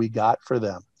results that we got for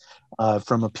them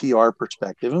from a PR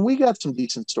perspective. And we got some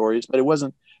decent stories, but it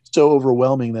wasn't so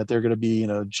overwhelming that they're going to be,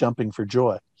 jumping for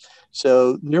joy.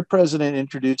 So their president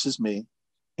introduces me,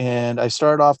 and I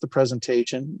start off the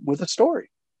presentation with a story.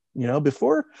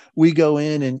 Before we go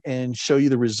in and show you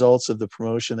the results of the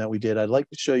promotion that we did, I'd like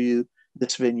to show you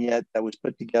this vignette that was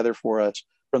put together for us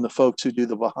from the folks who do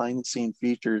the behind the scene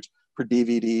features for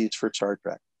DVDs for Star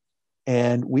Trek.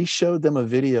 And we showed them a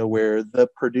video where the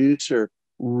producer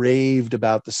raved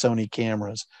about the Sony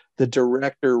cameras. The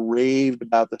director raved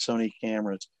about the Sony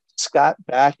cameras. Scott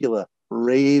Bakula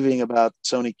raving about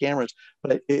the Sony cameras.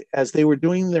 But as they were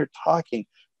doing their talking,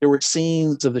 there were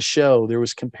scenes of the show. There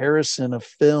was comparison of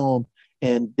film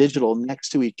and digital next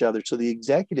to each other. So the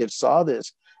executives saw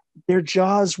this. Their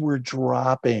jaws were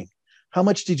dropping. How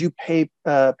much did you pay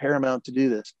Paramount to do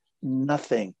this?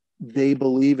 Nothing. They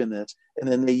believe in this.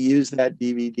 And then they use that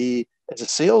DVD as a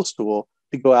sales tool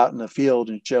to go out in the field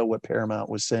and show what Paramount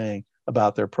was saying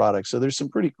about their product. So there's some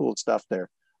pretty cool stuff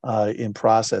there in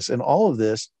process. And all of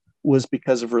this was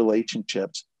because of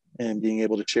relationships and being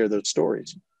able to share those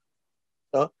stories.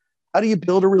 So how do you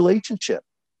build a relationship?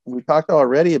 We talked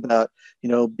already about,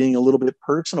 being a little bit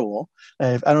personable.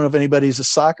 I don't know if anybody's a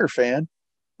soccer fan.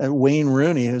 Wayne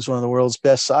Rooney, who's one of the world's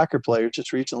best soccer players,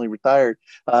 just recently retired.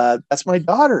 That's my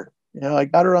daughter. I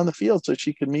got her on the field so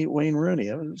she could meet Wayne Rooney.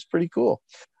 It was pretty cool.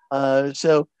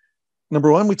 So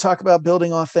number one, we talk about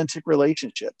building authentic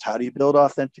relationships. How do you build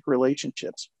authentic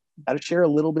relationships? You got to share a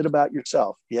little bit about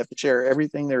yourself. You have to share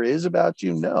everything there is about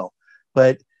you? No.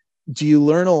 But do you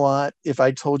learn a lot if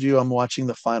I told you I'm watching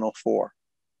the Final Four?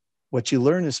 What you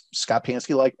learn is Scott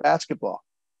Pansky liked basketball.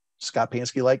 Scott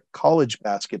Pansky liked college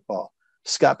basketball.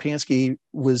 Scott Pansky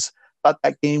thought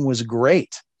that game was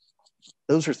great.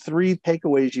 Those are three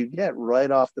takeaways you get right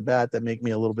off the bat that make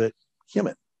me a little bit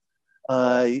human.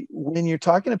 When you're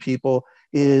talking to people,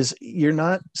 is you're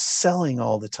not selling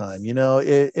all the time.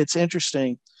 It's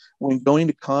interesting when going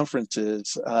to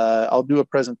conferences. I'll do a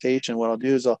presentation. What I'll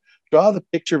do is I'll draw the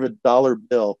picture of a dollar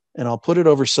bill and I'll put it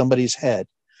over somebody's head,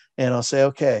 and I'll say,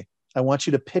 okay, I want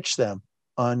you to pitch them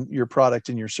on your product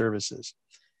and your services.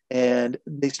 And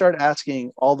they start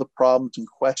asking all the problems and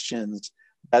questions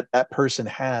that that person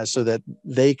has so that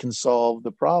they can solve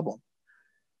the problem.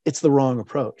 It's the wrong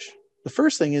approach. The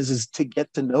first thing is to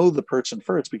get to know the person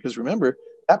first, because remember,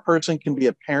 that person can be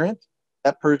a parent.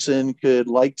 That person could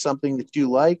like something that you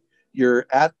like. You're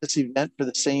at this event for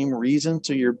the same reason.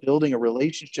 So you're building a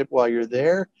relationship while you're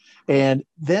there. And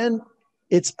then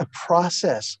it's a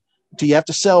process. Do you have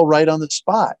to sell right on the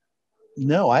spot?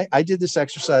 No, I did this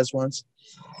exercise once,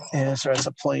 and sorry, it's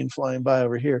a plane flying by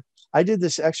over here. I did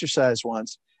this exercise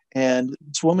once, and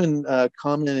this woman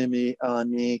commented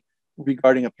on me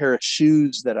regarding a pair of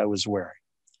shoes that I was wearing.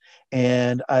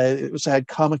 And I had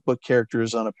comic book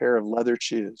characters on a pair of leather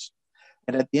shoes.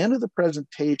 And at the end of the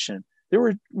presentation, there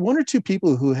were one or two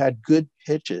people who had good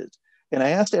pitches. And I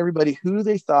asked everybody who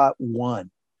they thought won.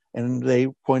 And they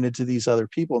pointed to these other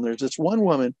people. And there's this one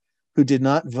woman who did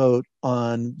not vote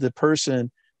on the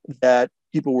person that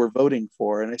people were voting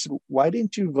for. And I said, why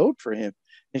didn't you vote for him?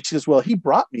 And she goes, well, he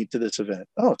brought me to this event.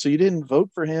 Oh, so you didn't vote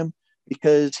for him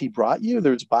because he brought you?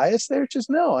 There's bias there? She says,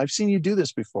 no, I've seen you do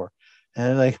this before.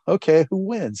 And I'm like, okay, who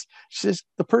wins? She says,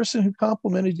 the person who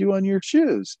complimented you on your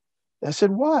shoes. I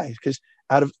said, why? Because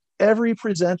out of every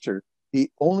presenter, the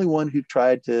only one who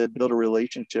tried to build a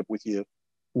relationship with you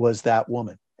was that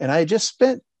woman. And I had just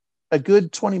spent a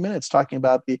good 20 minutes talking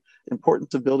about the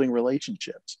importance of building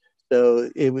relationships. So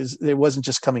it wasn't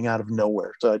just coming out of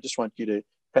nowhere. So I just want you to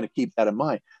kind of keep that in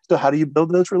mind. So how do you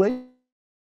build those relationships?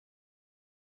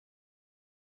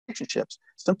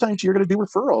 Sometimes you're going to do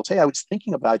referrals. Hey, I was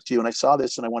thinking about you and I saw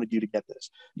this and I wanted you to get this.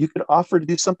 You could offer to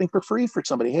do something for free for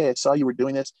somebody. Hey, I saw you were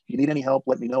doing this. If you need any help,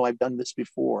 let me know. I've done this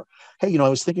before. Hey, I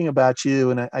was thinking about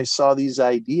you and I saw these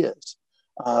ideas.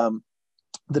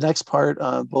 The next part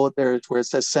bullet there is where it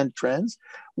says send trends.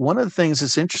 One of the things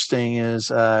that's interesting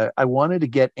is I wanted to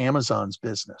get Amazon's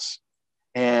business.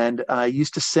 And I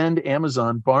used to send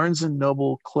Amazon Barnes and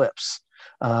Noble clips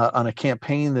on a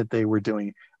campaign that they were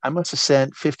doing. I must have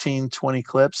sent 15, 20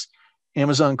 clips.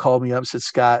 Amazon called me up and said,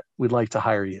 Scott, we'd like to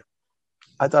hire you.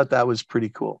 I thought that was pretty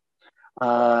cool.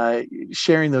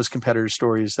 Sharing those competitor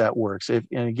stories, that works. And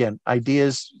again,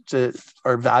 ideas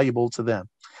are valuable to them.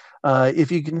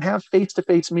 If you can have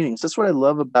face-to-face meetings, that's what I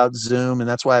love about Zoom, and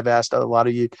that's why I've asked a lot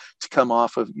of you to come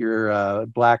off of your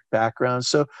Black background,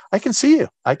 so I can see you.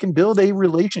 I can build a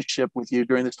relationship with you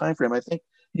during this time frame. I think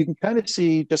you can kind of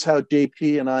see just how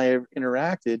JP and I have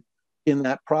interacted in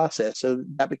that process, so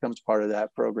that becomes part of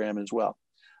that program as well.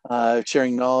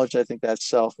 Sharing knowledge, I think that's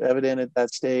self-evident at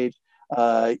that stage.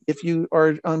 If you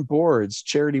are on boards,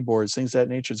 charity boards, things of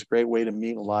that nature, it's a great way to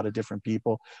meet a lot of different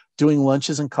people. Doing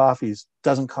lunches and coffees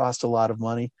doesn't cost a lot of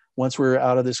money. Once we're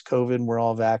out of this COVID and we're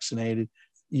all vaccinated,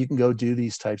 you can go do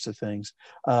these types of things.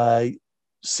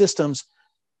 Systems,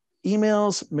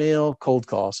 emails, mail, cold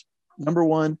calls. Number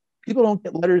one, people don't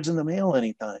get letters in the mail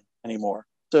anytime anymore.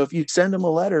 So if you send them a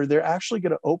letter, they're actually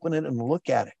going to open it and look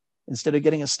at it. Instead of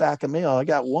getting a stack of mail, I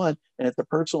got one and it's a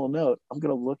personal note. I'm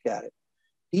going to look at it.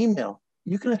 Email.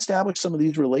 You can establish some of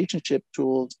these relationship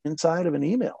tools inside of an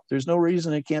email. There's no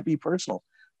reason it can't be personal.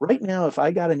 Right now, if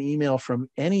I got an email from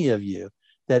any of you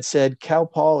that said Cal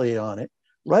Poly on it,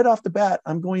 right off the bat,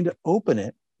 I'm going to open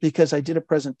it because I did a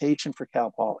presentation for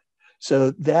Cal Poly.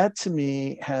 So that to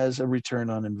me has a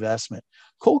return on investment.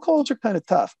 Cold calls are kind of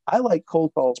tough. I like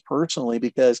cold calls personally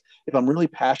because if I'm really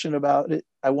passionate about it,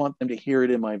 I want them to hear it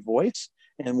in my voice.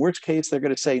 And in worst case, they're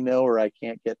going to say no or I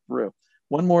can't get through.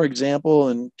 One more example,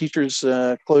 and teachers,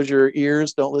 close your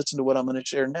ears. Don't listen to what I'm going to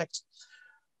share next.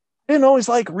 I didn't always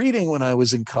like reading when I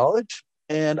was in college,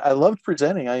 and I loved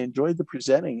presenting. I enjoyed the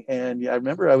presenting. And I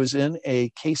remember I was in a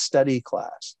case study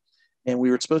class, and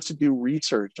we were supposed to do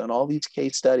research on all these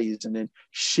case studies and then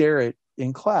share it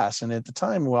in class. And at the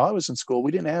time while I was in school,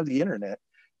 we didn't have the internet.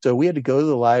 So we had to go to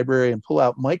the library and pull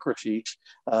out microfiche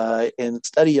and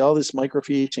study all this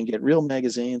microfiche and get real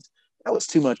magazines. That was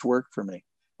too much work for me.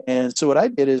 And so what I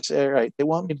did is, all right, they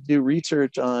want me to do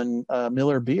research on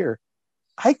Miller Beer.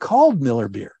 I called Miller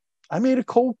Beer. I made a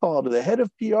cold call to the head of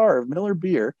PR of Miller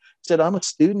Beer, said, I'm a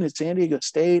student at San Diego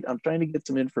State. I'm trying to get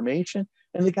some information.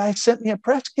 And the guy sent me a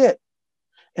press kit.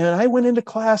 And I went into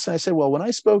class and I said, well, when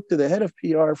I spoke to the head of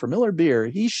PR for Miller Beer,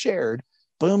 he shared,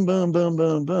 boom, boom, boom,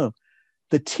 boom, boom.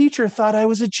 The teacher thought I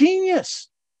was a genius.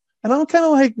 And I'm kind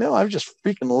of like, no, I was just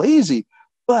freaking lazy.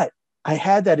 But I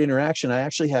had that interaction. I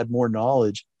actually had more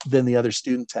knowledge than the other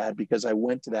students had because I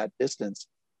went to that distance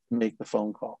to make the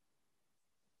phone call.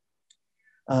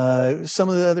 Some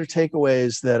of the other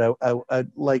takeaways that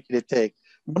I'd like you to take.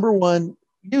 Number one,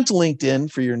 use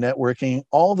LinkedIn for your networking.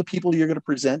 All the people you're going to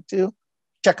present to,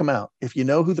 check them out. If you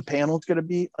know who the panel is going to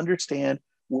be, understand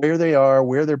where they are,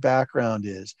 where their background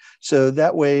is. So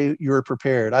that way you're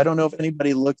prepared. I don't know if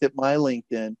anybody looked at my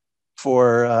LinkedIn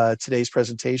for today's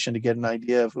presentation to get an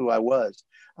idea of who I was.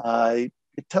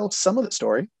 It tells some of the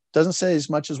story. Doesn't say as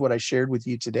much as what I shared with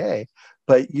you today,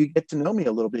 but you get to know me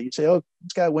a little bit. You say, oh,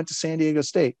 this guy went to San Diego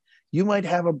State. You might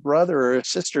have a brother or a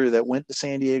sister that went to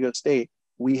San Diego State.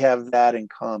 We have that in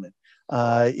common.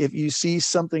 If you see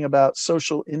something about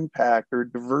social impact or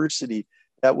diversity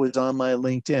that was on my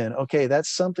LinkedIn, okay, that's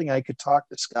something I could talk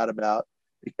to Scott about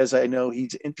because I know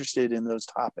he's interested in those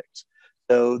topics.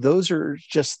 So those are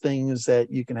just things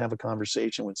that you can have a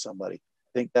conversation with somebody.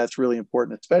 I think that's really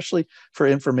important, especially for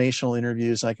informational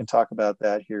interviews. And I can talk about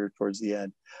that here towards the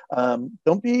end.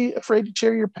 Don't be afraid to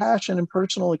share your passion and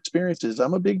personal experiences.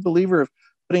 I'm a big believer of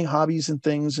putting hobbies and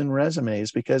things in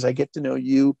resumes because I get to know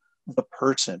you, the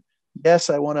person. Yes,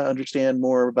 I want to understand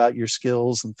more about your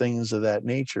skills and things of that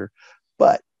nature,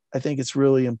 but I think it's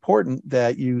really important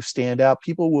that you stand out.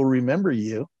 People will remember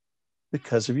you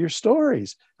because of your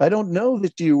stories. I don't know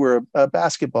that you were a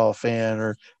basketball fan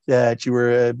or that you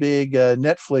were a big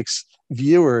Netflix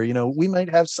viewer. You know, we might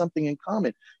have something in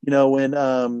common. You know, when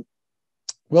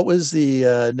what was the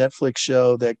Netflix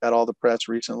show that got all the press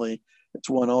recently? It's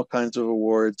won all kinds of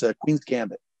awards. Queen's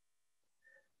Gambit.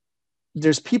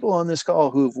 There's people on this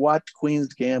call who've watched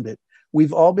Queen's Gambit.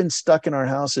 We've all been stuck in our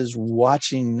houses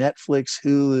watching Netflix,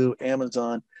 Hulu,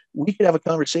 Amazon. We could have a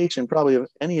conversation probably of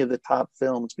any of the top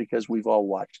films because we've all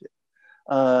watched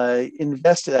it.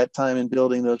 Invest that time in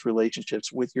building those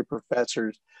relationships with your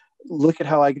professors. Look at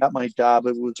how I got my job.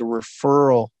 It was a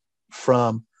referral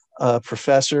from a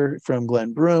professor from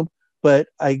Glenn Broom, but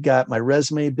I got my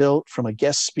resume built from a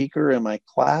guest speaker in my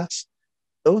class.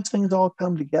 Those things all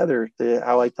come together to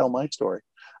how I tell my story.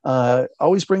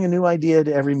 Always bring a new idea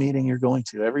to every meeting you're going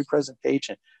to, every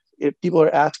presentation. If people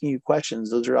are asking you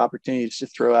questions, those are opportunities to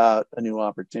throw out a new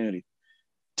opportunity.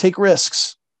 Take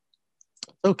risks.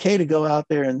 It's okay to go out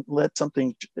there and let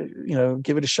something,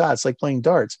 give it a shot. It's like playing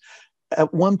darts.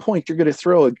 At one point, you're going to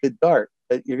throw a good dart,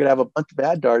 but you're going to have a bunch of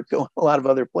bad darts going a lot of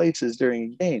other places during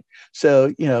a game.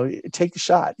 So, take the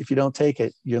shot. If you don't take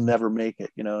it, you'll never make it.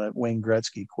 That Wayne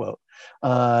Gretzky quote.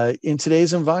 In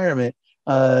today's environment,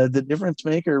 the difference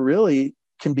maker really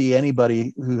can be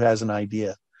anybody who has an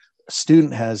idea. A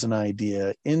student has an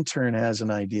idea, intern has an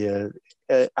idea,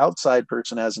 outside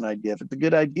person has an idea. If it's a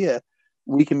good idea,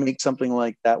 we can make something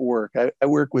like that work. I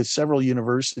work with several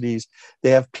universities. They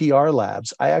have PR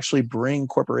labs. I actually bring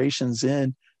corporations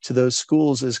in to those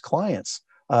schools as clients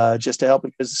just to help,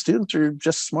 because the students are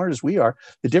just as smart as we are.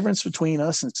 The difference between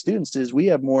us and students is we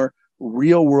have more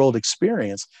real world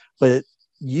experience, but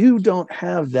you don't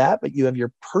have that, but you have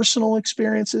your personal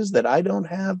experiences that I don't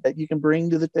have that you can bring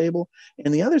to the table.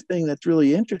 And the other thing that's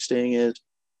really interesting is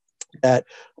that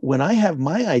when I have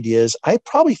my ideas, I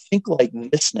probably think like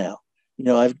this now.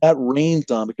 I've got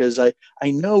reins on because I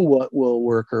know what will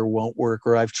work or won't work,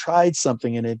 or I've tried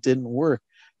something and it didn't work.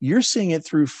 You're seeing it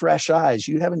through fresh eyes.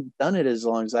 You haven't done it as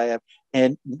long as I have.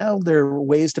 And now there are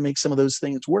ways to make some of those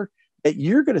things work that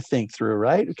you're going to think through,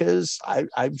 right? Because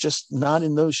I'm just not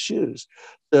in those shoes.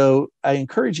 So I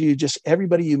encourage you, just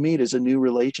everybody you meet is a new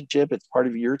relationship. It's part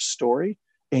of your story,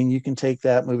 and you can take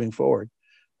that moving forward.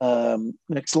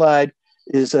 Next slide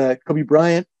is Kobe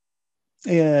Bryant.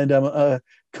 And I'm a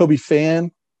Kobe fan.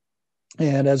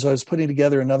 And as I was putting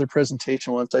together another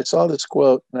presentation once, I saw this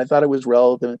quote, and I thought it was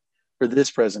relevant for this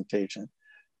presentation.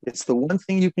 It's the one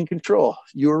thing you can control.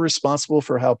 You're responsible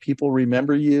for how people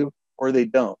remember you or they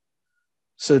don't.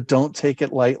 So don't take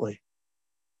it lightly.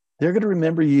 They're going to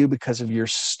remember you because of your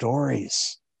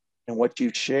stories and what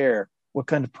you share, what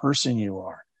kind of person you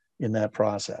are in that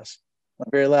process. My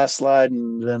very last slide,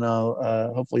 and then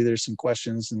I'll hopefully there's some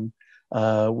questions and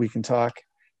we can talk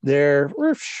there.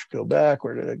 Go back.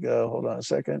 Where did it go? Hold on a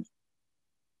second.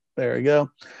 There we go.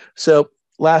 So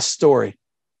last story.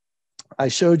 I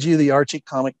showed you the Archie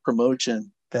comic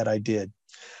promotion that I did.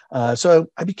 So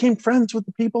I became friends with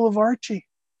the people of Archie.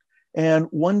 And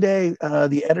one day,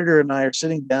 the editor and I are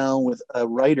sitting down with a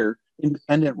writer,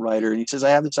 independent writer, and he says,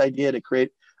 I have this idea to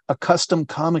create a custom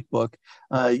comic book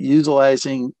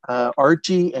utilizing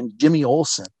Archie and Jimmy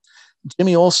Olsen.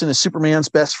 Jimmy Olsen is Superman's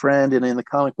best friend, and in the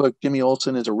comic book, Jimmy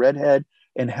Olsen is a redhead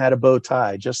and had a bow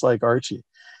tie, just like Archie.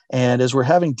 And as we're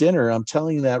having dinner, I'm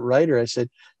telling that writer, I said,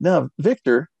 no,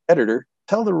 Victor, editor,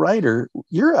 tell the writer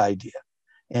your idea.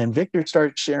 And Victor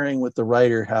starts sharing with the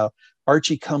writer how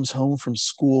Archie comes home from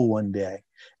school one day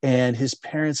and his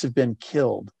parents have been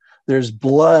killed. There's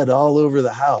blood all over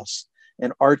the house,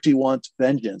 and Archie wants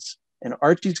vengeance. And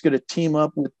Archie's going to team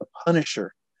up with the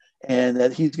Punisher, and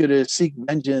that he's going to seek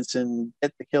vengeance and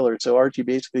get the killer. So Archie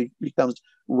basically becomes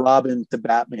Robin to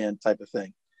Batman type of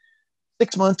thing.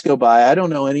 6 months go by, I don't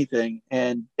know anything,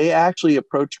 and they actually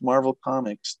approached Marvel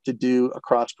Comics to do a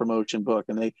cross promotion book.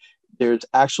 And there's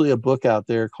actually a book out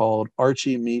there called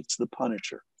Archie Meets the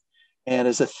Punisher. And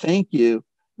as a thank you,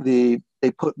 they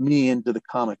put me into the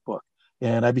comic book,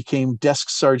 and I became Desk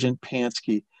Sergeant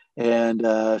Pansky. And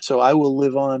so I will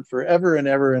live on forever and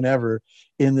ever and ever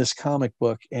in this comic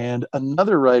book. And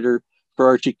another writer for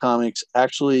Archie Comics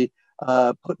actually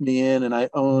put me in, and I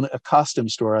own a costume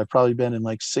store. I've probably been in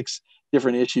like 6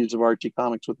 different issues of Archie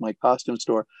Comics with my costume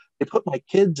store. They put my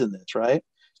kids in this, right?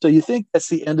 So you think that's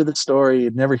the end of the story.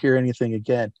 You'd never hear anything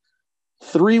again.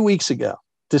 3 weeks ago,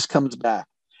 this comes back.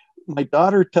 My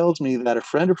daughter tells me that a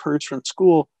friend of hers from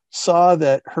school saw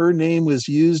that her name was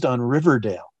used on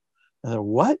Riverdale. And they're,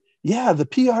 what? Yeah, the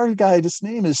PR guy, his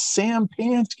name is Sam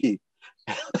Pansky.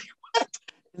 What?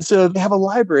 And so they have a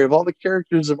library of all the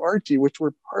characters of Archie, which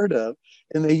we're part of,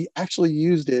 and they actually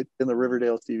used it in the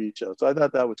Riverdale TV show. So I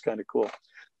thought that was kind of cool.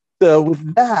 So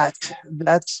with that,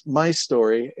 that's my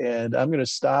story, and I'm going to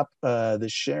stop the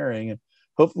sharing, and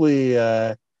hopefully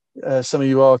some of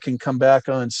you all can come back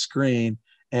on screen,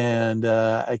 and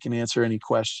I can answer any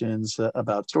questions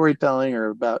about storytelling or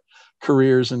about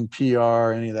careers in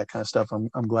PR, any of that kind of stuff.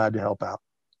 I'm glad to help out.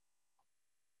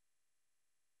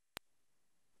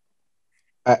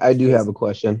 I do have a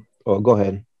question. Oh, go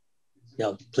ahead.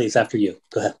 No, please, after you.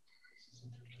 Go ahead.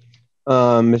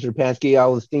 Mr. Pansky, I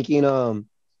was thinking,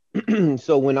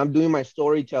 so when I'm doing my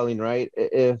storytelling, right?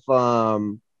 If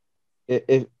when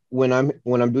I'm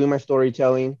doing my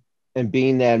storytelling, and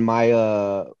being that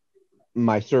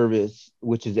my service,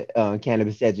 which is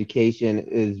cannabis education,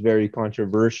 is very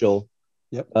controversial.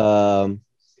 Yep.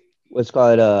 What's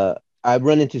called I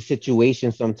run into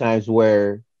situations sometimes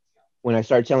where when I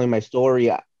start telling my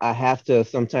story, I have to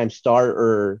sometimes start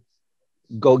or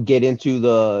go get into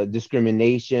the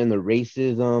discrimination, the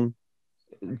racism,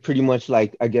 pretty much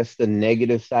like, I guess, the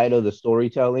negative side of the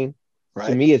storytelling. Right.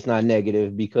 To me, it's not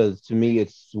negative, because to me,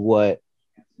 it's what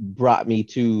brought me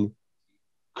to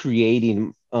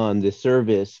creating the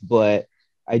service. But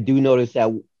I do notice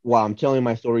that while I'm telling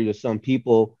my story to some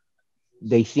people,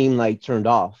 they seem like turned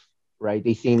off, right?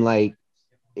 They seem like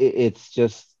it's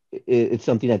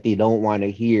something that they don't want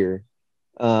to hear.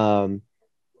 Um,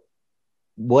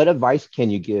 what advice can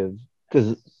you give?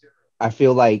 Because I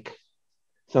feel like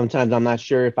sometimes I'm not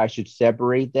sure if I should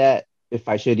separate that, if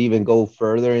I should even go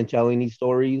further in telling these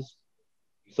stories.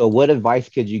 So what advice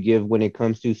could you give when it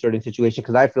comes to certain situations?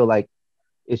 Because I feel like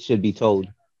it should be told.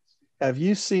 Have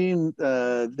you seen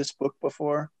this book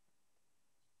before?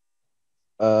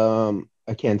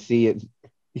 I can't see it.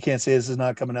 You can't say this is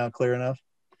not coming out clear enough.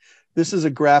 This is a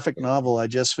graphic novel I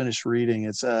just finished reading.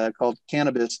 It's called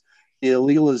Cannabis, the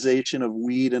Illegalization of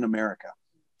Weed in America.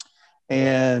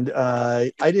 And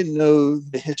I didn't know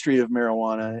the history of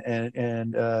marijuana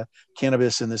and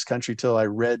cannabis in this country till I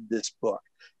read this book.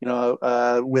 You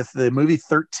know, with the movie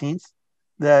 13th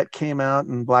that came out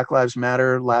and Black Lives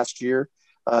Matter last year,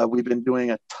 we've been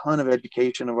doing a ton of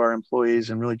education of our employees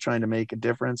and really trying to make a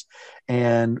difference.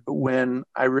 And when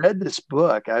I read this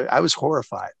book, I was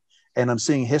horrified. And I'm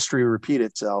seeing history repeat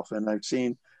itself. And I've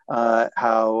seen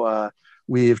how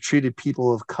we have treated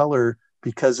people of color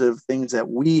because of things that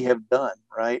we have done,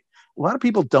 right? A lot of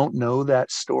people don't know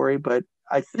that story, but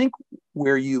I think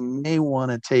where you may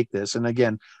want to take this, and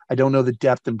again, I don't know the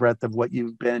depth and breadth of what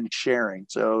you've been sharing,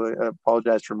 so I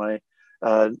apologize for my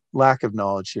lack of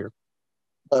knowledge here.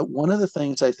 But one of the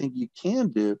things I think you can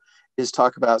do is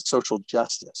talk about social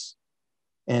justice,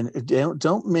 and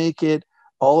don't make it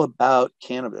all about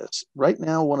cannabis. Right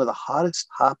now, one of the hottest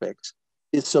topics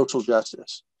is social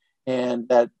justice, and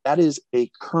that is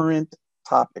a current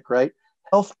topic, right?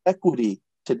 Health equity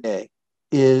today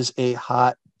is a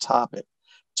hot topic.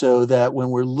 So that when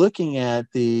we're looking at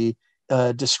the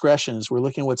discretions, we're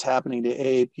looking at what's happening to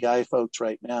AAPI folks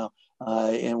right now,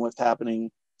 and what's happening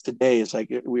today. It's like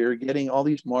we're getting all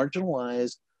these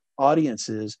marginalized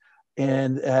audiences,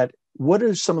 and at what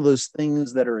are some of those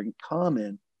things that are in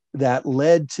common that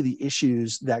led to the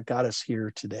issues that got us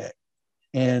here today?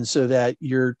 And so that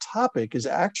your topic is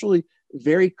actually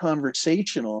very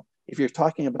conversational if you're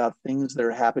talking about things that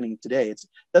are happening today. It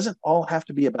doesn't all have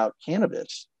to be about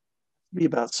cannabis, be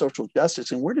about social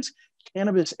justice. And where does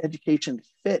cannabis education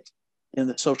fit in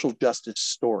the social justice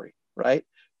story, right?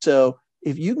 So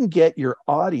if you can get your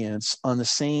audience on the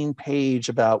same page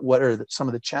about what are some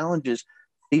of the challenges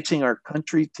facing our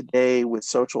country today with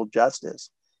social justice,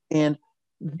 and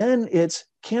then it's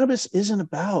cannabis isn't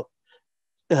about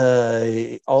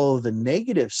all of the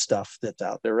negative stuff that's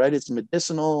out there, right? It's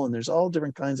medicinal and there's all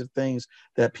different kinds of things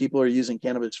that people are using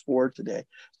cannabis for today.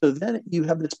 So then you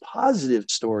have this positive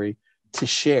story to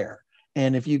share.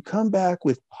 And if you come back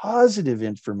with positive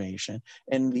information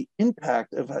and the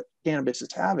impact of what cannabis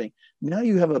is having, now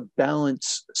you have a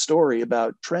balanced story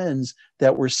about trends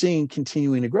that we're seeing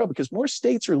continuing to grow because more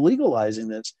states are legalizing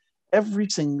this every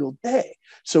single day.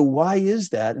 So why is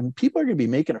that? And people are going to be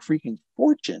making a freaking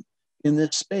fortune in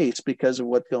this space because of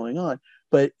what's going on.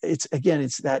 But it's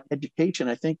that education.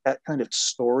 I think that kind of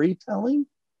storytelling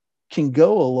can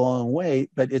go a long way,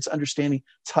 but it's understanding,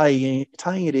 tying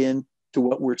it in to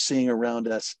what we're seeing around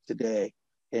us today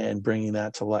and bringing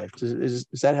that to life. Is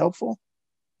that helpful?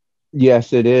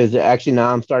 Yes, it is. Actually,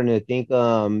 now I'm starting to think,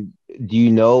 do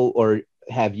you know, or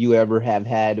have you ever have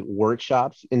had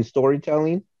workshops in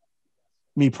storytelling?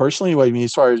 Me personally, what you mean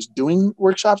as far as doing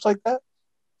workshops like that?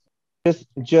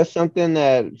 Just something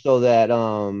that, so that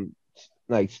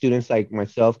like students like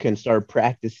myself can start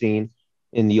practicing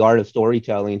in the art of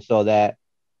storytelling, so that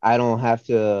I don't have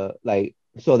to, like,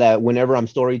 so that whenever I'm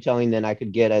storytelling, then I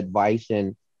could get advice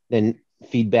and then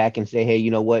feedback and say, hey,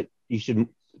 you know what, you should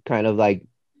kind of like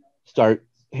start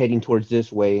heading towards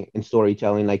this way in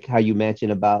storytelling, like how you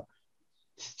mentioned about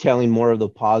telling more of the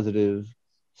positive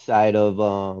side of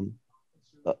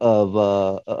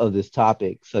this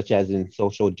topic, such as in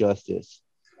social justice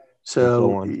and so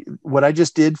So on. what I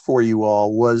just did for you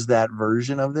all was that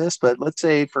version of this. But let's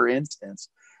say, for instance,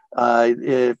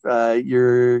 if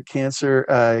your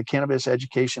cannabis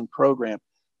education program,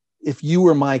 if you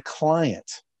were my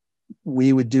client,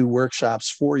 we would do workshops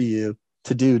for you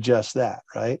to do just that,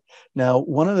 right? Now,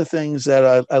 one of the things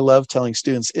that I love telling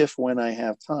students, if when I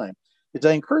have time, is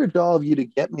I encourage all of you to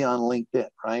get me on LinkedIn,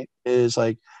 right? Is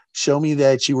like, show me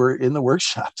that you were in the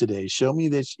workshop today. Show me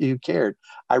that you cared.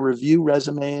 I review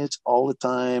resumes all the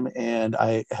time, and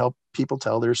I help people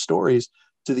tell their stories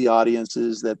to the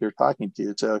audiences that they're talking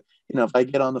to. So, if I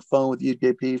get on the phone with you,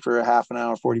 JP, for a half an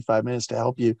hour, 45 minutes to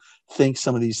help you think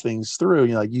some of these things through,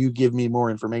 like you give me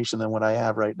more information than what I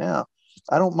have right now.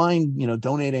 I don't mind,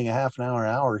 donating a half an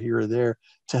hour here or there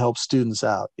to help students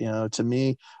out. To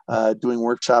me, doing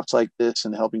workshops like this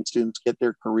and helping students get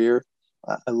their career,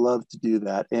 I love to do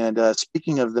that. And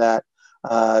speaking of that,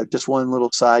 just one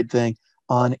little side thing.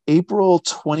 On April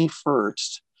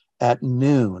 21st at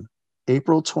noon,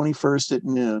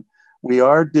 we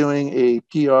are doing a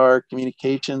PR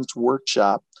communications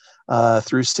workshop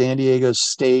through San Diego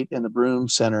State and the Broome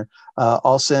Center.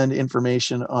 I'll send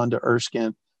information onto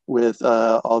Erskine with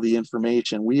all the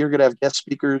information. We are going to have guest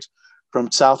speakers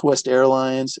from Southwest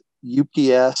Airlines,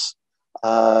 UPS,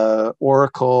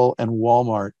 Oracle, and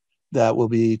Walmart that will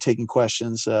be taking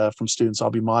questions from students. I'll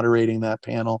be moderating that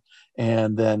panel.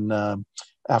 And then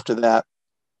after that,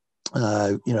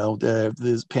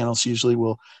 the panels usually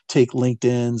will take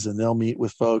LinkedIn's and they'll meet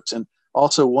with folks. And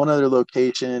also one other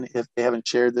location, if they haven't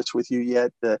shared this with you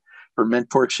yet, for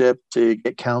mentorship to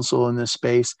get counsel in this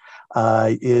space,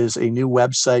 is a new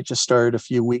website just started a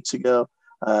few weeks ago,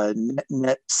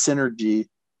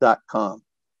 netnetsynergy.com.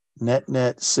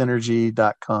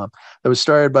 netnetsynergy.com. That was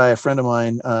started by a friend of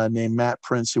mine named Matt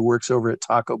Prince, who works over at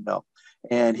Taco Bell.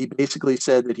 And he basically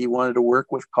said that he wanted to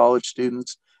work with college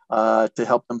students to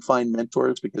help them find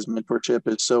mentors, because mentorship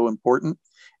is so important.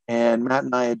 And Matt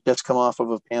and I had just come off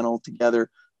of a panel together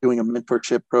doing a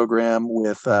mentorship program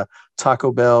with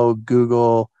Taco Bell,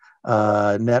 Google,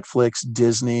 Netflix,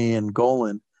 Disney, and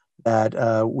Golan, that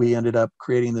we ended up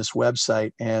creating this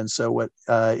website. And so what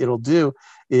it'll do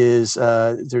is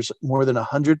there's more than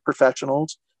 100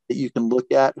 professionals that you can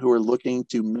look at who are looking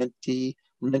to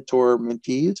mentor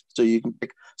mentees. So you can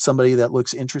pick somebody that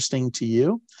looks interesting to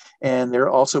you. And they're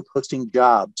also posting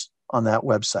jobs on that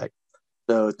website.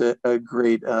 So it's a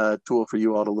great tool for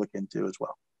you all to look into as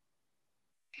well.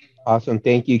 Awesome.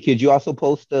 Thank you. Could you also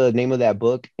post the name of that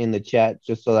book in the chat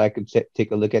just so that I could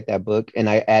take a look at that book? And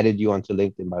I added you onto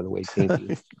LinkedIn, by the way. Thank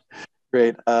you.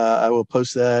 Great. I will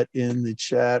post that in the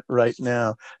chat right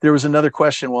now. There was another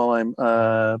question while I'm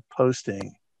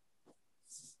posting.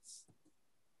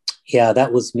 Yeah,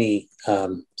 that was me,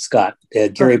 Scott,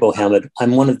 Gary Bohamed.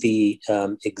 I'm one of the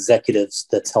executives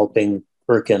that's helping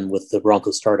Birkin with the Bronco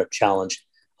Startup Challenge.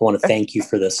 I want to thank you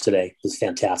for this today. It was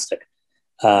fantastic.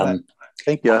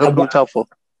 Thank you. I hope it was helpful.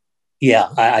 Yeah,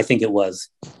 I think it was.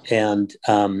 And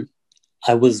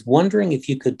I was wondering if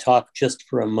you could talk just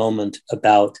for a moment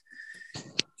about,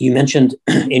 you mentioned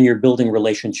in your building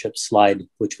relationships slide,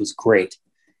 which was great,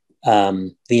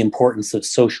 the importance of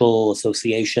social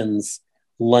associations,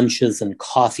 lunches and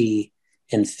coffee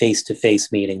and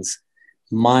face-to-face meetings.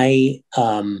 My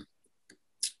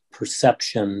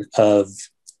perception of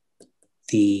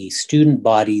the student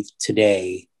body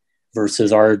today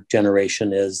versus our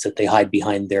generation is that they hide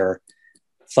behind their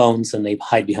phones and they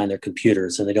hide behind their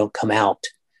computers and they don't come out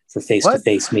for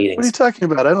face-to-face meetings. What are you talking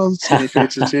about? I don't see any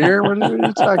faces here. What are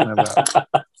you talking about?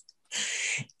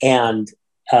 And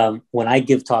when I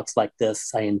give talks like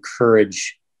this, I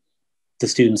encourage the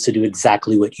students to do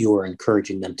exactly what you are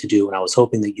encouraging them to do. And I was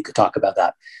hoping that you could talk about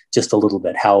that just a little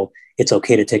bit, how it's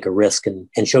okay to take a risk and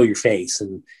show your face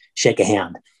and shake a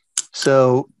hand.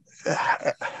 So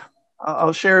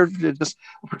I'll share just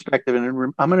a perspective,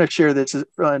 and I'm going to share this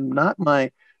not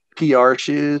my PR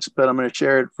shoes, but I'm going to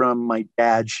share it from my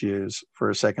dad's shoes for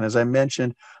a second. As I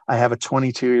mentioned, I have a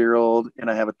 22-year-old and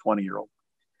I have a 20-year-old,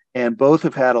 and both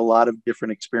have had a lot of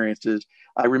different experiences.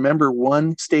 I remember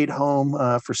one stayed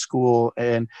home for school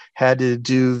and had to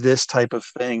do this type of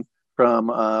thing from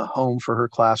home for her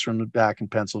classroom back in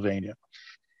Pennsylvania.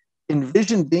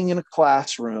 Envision being in a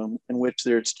classroom in which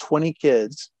there's 20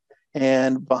 kids,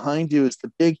 and behind you is the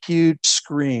big, huge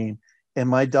screen, and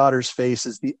my daughter's face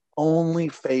is the only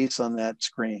face on that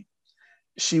screen.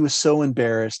 She was so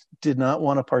embarrassed, did not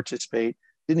want to participate,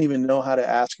 didn't even know how to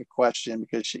ask a question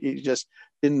because she just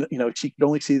didn't, she could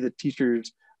only see the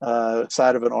teacher's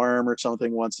side of an arm or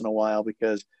something once in a while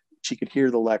because she could hear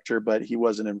the lecture, but he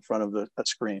wasn't in front of a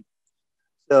screen.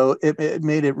 So it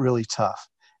made it really tough.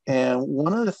 And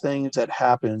one of the things that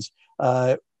happens,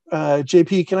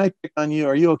 JP, can I pick on you?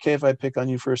 Are you okay if I pick on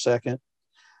you for a second?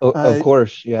 Of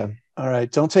course, yeah. All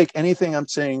right. Don't take anything I'm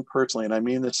saying personally, and I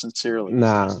mean this sincerely.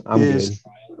 Nah, I'm good.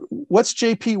 What's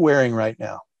JP wearing right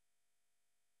now?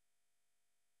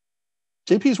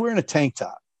 JP's wearing a tank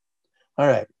top. All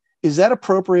right. Is that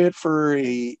appropriate for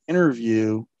a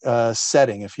interview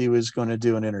setting if he was going to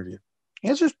do an interview? The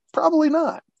answer is probably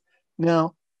not.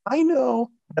 Now, I know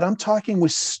that I'm talking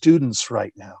with students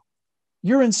right now.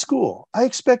 You're in school. I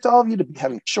expect all of you to be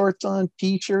having shorts on,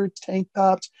 t-shirts, tank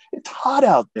tops. It's hot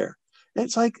out there.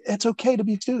 It's like, it's okay to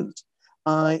be students.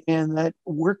 And that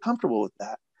we're comfortable with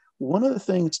that. One of the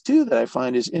things too that I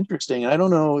find is interesting, and I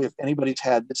don't know if anybody's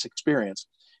had this experience,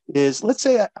 is let's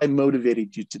say I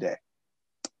motivated you today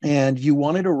and you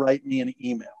wanted to write me an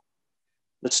email.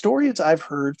 The stories I've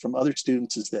heard from other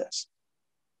students is this.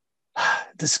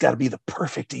 This has got to be the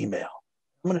perfect email.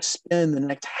 I'm going to spend the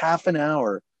next half an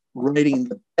hour writing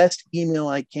the best email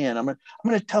I can. I'm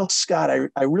going to tell Scott,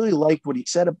 I really liked what he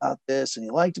said about this and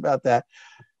he liked about that.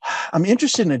 I'm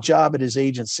interested in a job at his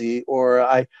agency, or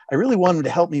I really want him to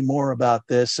help me more about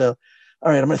this. So,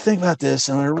 all right, I'm going to think about this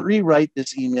and I'm going to rewrite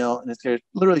this email, and it's going to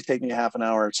literally take me a half an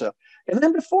hour or so. And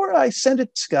then before I send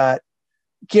it to Scott,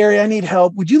 Gary, I need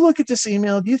help. Would you look at this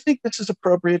email? Do you think this is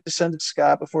appropriate to send to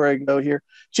Scott before I go here?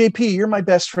 JP, you're my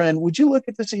best friend. Would you look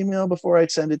at this email before I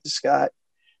send it to Scott?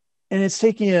 And it's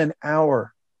taking you an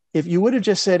hour. If you would have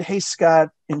just said, hey, Scott,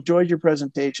 enjoyed your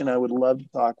presentation. I would love to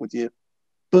talk with you.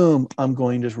 Boom, I'm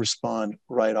going to respond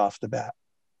right off the bat.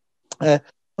 One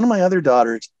of my other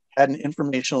daughters had an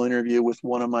informational interview with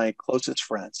one of my closest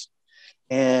friends.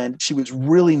 And she was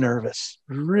really nervous,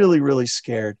 really, really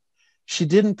scared. She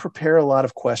didn't prepare a lot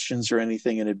of questions or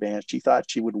anything in advance. She thought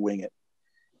she would wing it.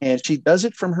 And she does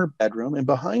it from her bedroom. And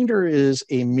behind her is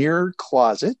a mirrored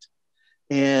closet.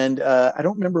 And I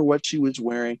don't remember what she was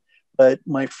wearing, but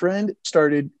my friend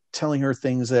started telling her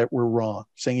things that were wrong,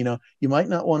 saying, you might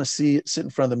not want to sit in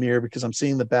front of the mirror because I'm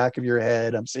seeing the back of your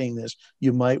head. I'm seeing this.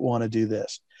 You might want to do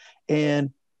this.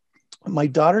 And my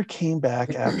daughter came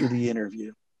back after the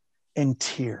interview in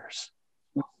tears,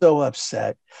 so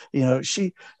upset. I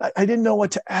didn't know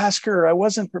what to ask her. I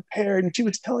wasn't prepared. And she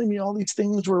was telling me all these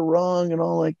things were wrong and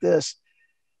all like this.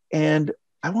 And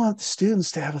I want the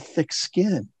students to have a thick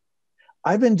skin.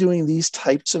 I've been doing these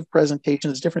types of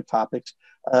presentations, different topics,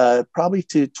 probably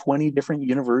to 20 different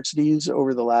universities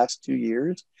over the last 2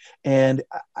 years. And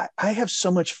I have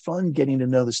so much fun getting to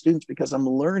know the students because I'm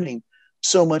learning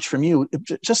so much from you,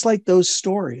 just like those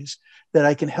stories, that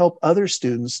I can help other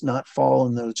students not fall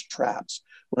in those traps.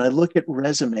 When I look at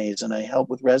resumes and I help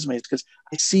with resumes, because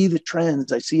I see the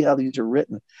trends, I see how these are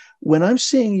written. When I'm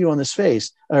seeing you on this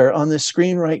face or on this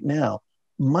screen right now,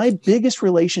 my biggest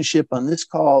relationship on this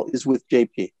call is with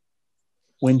JP.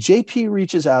 When JP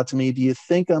reaches out to me, do you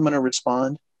think I'm going to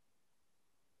respond?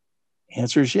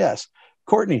 Answer is yes.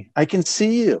 Courtney, I can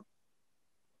see you.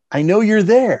 I know you're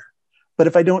there. But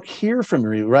if I don't hear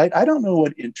from you, right, I don't know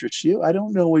what interests you. I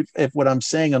don't know if what I'm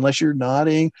saying, unless you're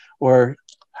nodding or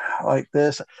like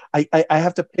this, I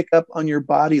have to pick up on your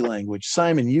body language.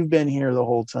 Simon, you've been here the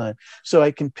whole time, so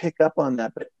I can pick up on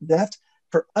that. But that's,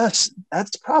 for us,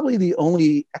 that's probably the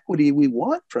only equity we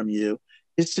want from you,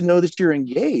 is to know that you're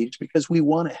engaged, because we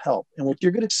want to help. And what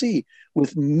you're going to see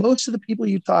with most of the people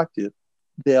you talk to,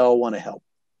 they all want to help.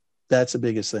 That's the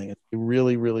biggest thing. They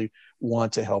really, really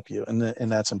want to help you. And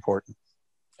that's important.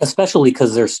 Especially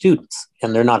because they're students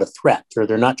and they're not a threat, or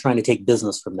they're not trying to take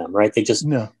business from them, right? They just,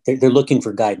 no. They're looking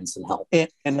for guidance and help.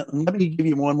 And let me give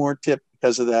you one more tip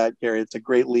because of that, Gary. It's a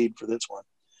great lead for this one.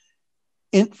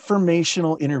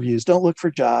 Informational interviews. Don't look for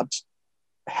jobs.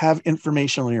 Have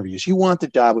informational interviews. You want the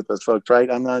job with those folks, right?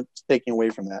 I'm not taking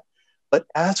away from that. But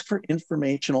ask for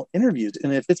informational interviews.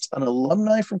 And if it's an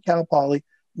alumni from Cal Poly,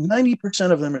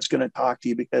 90% of them is going to talk to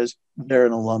you because they're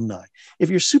an alumni. If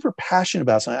you're super passionate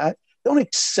about something, don't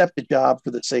accept a job for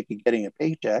the sake of getting a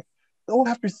paycheck. Go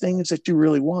after things that you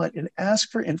really want and ask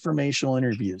for informational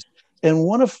interviews. And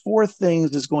one of 4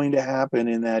 things is going to happen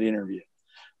in that interview.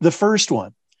 The first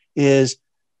one is,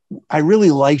 I really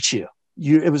liked you.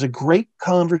 It was a great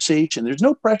conversation. There's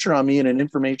no pressure on me in an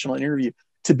informational interview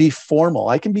to be formal.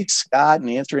 I can be Scott and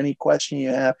answer any question you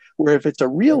have, where if it's a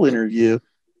real interview,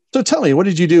 so tell me, what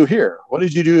did you do here? What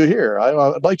did you do here?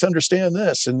 I'd like to understand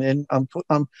this. And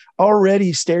I'm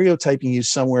already stereotyping you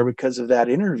somewhere because of that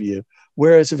interview.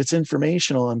 Whereas if it's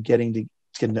informational, I'm getting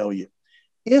to know you.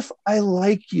 If I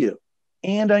like you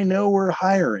and I know we're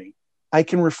hiring, I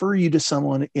can refer you to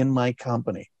someone in my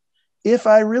company. If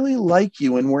I really like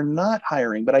you and we're not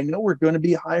hiring, but I know we're going to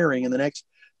be hiring in the next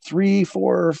 3,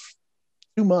 4,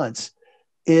 2 months,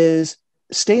 is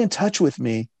stay in touch with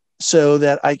me so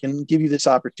that I can give you this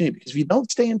opportunity. Because if you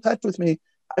don't stay in touch with me,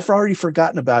 I've already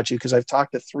forgotten about you because I've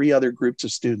talked to 3 other groups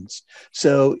of students.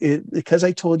 So because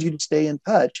I told you to stay in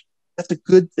touch, that's a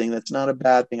good thing. That's not a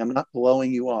bad thing. I'm not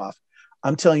blowing you off.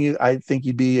 I'm telling you, I think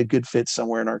you'd be a good fit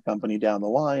somewhere in our company down the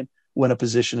line when a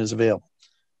position is available.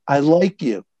 I like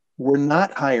you. We're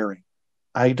not hiring.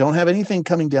 I don't have anything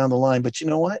coming down the line, but you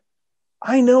know what?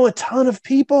 I know a ton of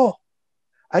people.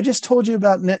 I just told you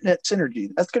about NetNet Synergy.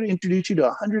 That's going to introduce you to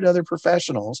 100 other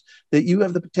professionals that you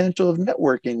have the potential of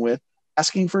networking with,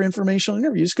 asking for informational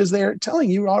interviews because they're telling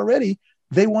you already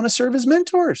they want to serve as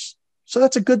mentors. So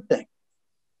that's a good thing.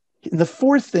 And the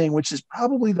fourth thing, which is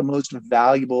probably the most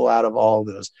valuable out of all of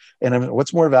those, and I mean,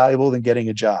 what's more valuable than getting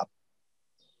a job?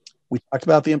 We talked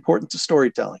about the importance of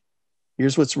storytelling.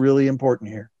 Here's what's really important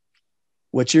here.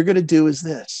 What you're going to do is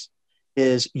this,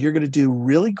 is you're going to do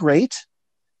really great,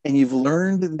 and you've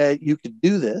learned that you could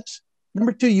do this.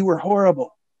 Number 2, you were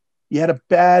horrible. You had a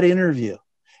bad interview,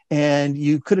 and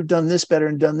you could have done this better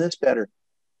and done this better.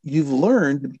 You've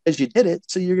learned because you did it,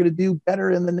 so you're going to do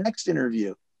better in the next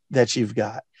interview that you've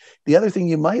got. The other thing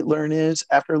you might learn is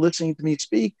after listening to me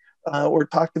speak or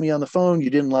talk to me on the phone,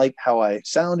 you didn't like how I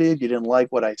sounded, you didn't like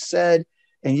what I said,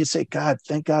 and you say, God,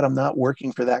 thank God I'm not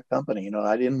working for that company.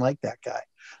 I didn't like that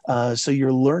guy. So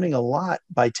you're learning a lot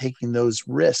by taking those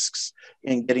risks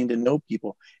and getting to know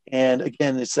people. And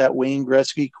again, it's that Wayne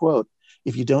Gretzky quote: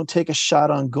 if you don't take a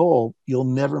shot on goal, you'll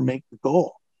never make the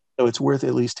goal. So it's worth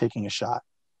at least taking a shot.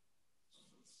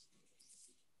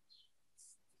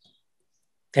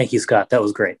 Thank you, Scott. That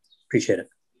was great. Appreciate it.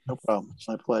 No problem. It's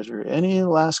my pleasure. Any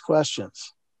last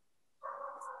questions?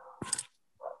 I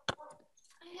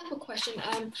have a question.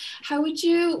 How would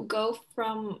you go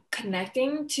from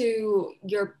connecting to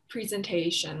your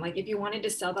presentation? Like if you wanted to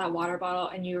sell that water bottle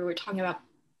and you were talking about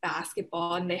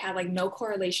basketball and they had like no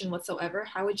correlation whatsoever,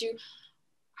 how would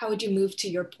you move to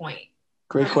your point?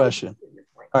 Great question.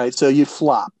 All right, so you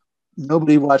flop.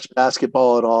 Nobody watched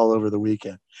basketball at all over the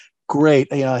weekend. Great.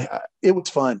 It was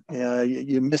fun.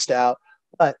 You missed out.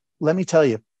 But let me tell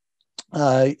you,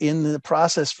 in the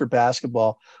process for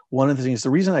basketball, one of the things, the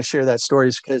reason I share that story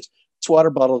is because this water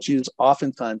bottle is used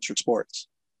oftentimes for sports.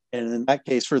 And in that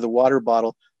case, for the water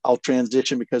bottle, I'll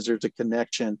transition because there's a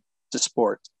connection to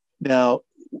sports. Now,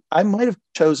 I might have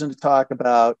chosen to talk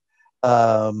about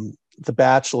The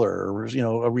Bachelor, or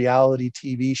a reality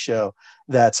TV show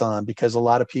that's on, because a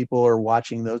lot of people are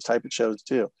watching those type of shows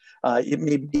too. It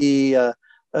may be a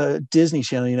Disney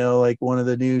Channel, like one of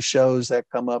the new shows that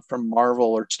come up from Marvel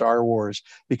or Star Wars,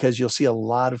 because you'll see a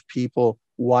lot of people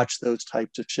watch those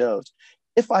types of shows.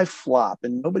 If I flop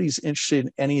and nobody's interested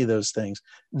in any of those things,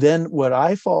 then what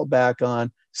I fall back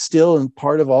on still, and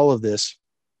part of all of this,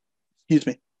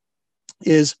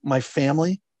 is my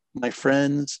family, my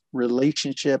friends,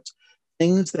 relationships,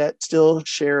 things that still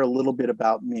share a little bit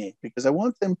about me, because I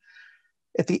want them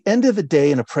at the end of the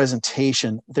day in a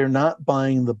presentation, they're not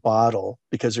buying the bottle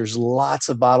because there's lots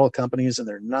of bottle companies and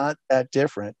they're not that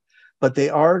different, but they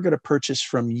are going to purchase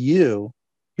from you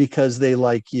because they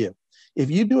like you.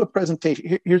 If you do a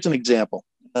presentation, here's an example,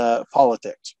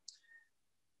 politics.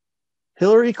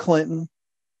 Hillary Clinton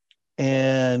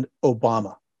and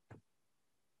Obama.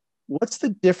 What's the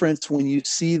difference when you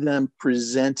see them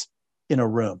present in a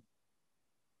room?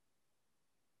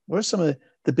 What are some of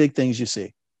the big things you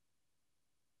see?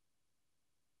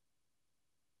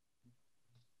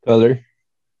 Color.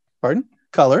 Pardon?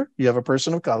 Color. You have a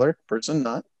person of color, person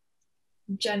not.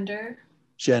 Gender.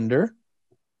 Gender.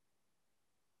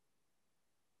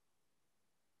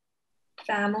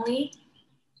 Family.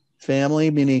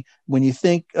 Family, meaning when you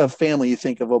think of family, you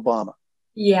think of Obama.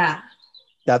 Yeah.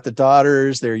 Got the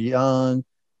daughters, they're young,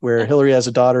 where Hillary has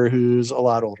a daughter who's a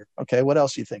lot older. Okay, what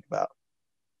else do you think about?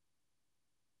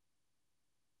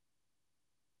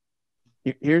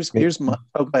 Here's my,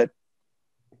 oh, go ahead.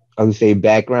 I would say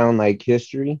background, like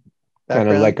history, kind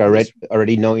of like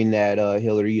already knowing that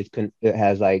Hillary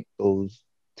has like those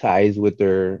ties with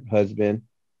her husband,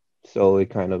 so it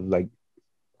kind of like,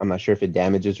 I'm not sure if it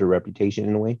damages her reputation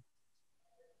in a way.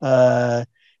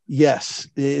 Yes,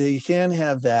 you can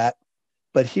have that,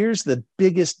 but here's the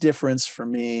biggest difference for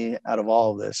me out of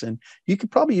all of this, and you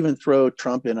could probably even throw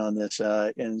Trump in on this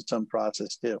in some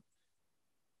process too.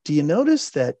 Do you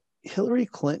notice that Hillary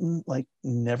Clinton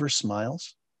never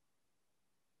smiles?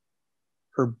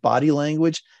 Her body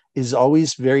language is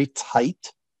always very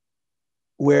tight.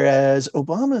 Whereas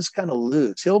Obama's kind of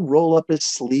loose. He'll roll up his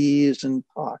sleeves and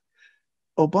talk.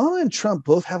 Obama and Trump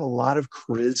both have a lot of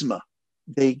charisma.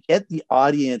 They get the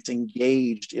audience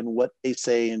engaged in what they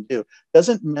say and do.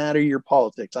 Doesn't matter your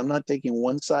politics. I'm not taking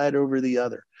one side over the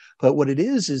other. But what it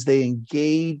is they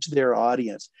engage their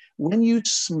audience. When you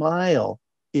smile,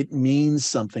 it means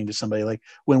something to somebody. Like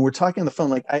when we're talking on the phone,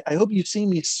 like I hope you see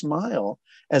me smile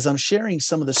as I'm sharing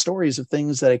some of the stories of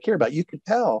things that I care about. You could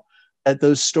tell that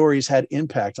those stories had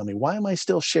impact on me. Why am I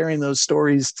still sharing those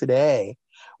stories today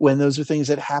when those are things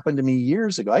that happened to me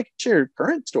years ago? I could share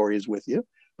current stories with you,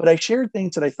 but I shared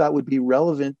things that I thought would be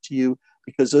relevant to you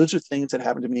because those are things that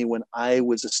happened to me when I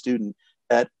was a student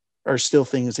that are still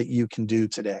things that you can do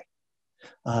today.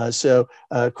 So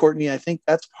Courtney, I think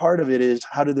that's part of it is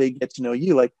how do they get to know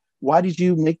you? Like, why did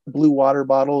you make the blue water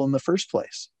bottle in the first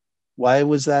place? Why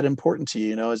was that important to you?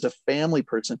 You know, as a family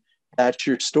person, that's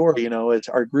your story. You know, as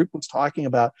our group was talking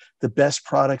about the best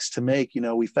products to make, you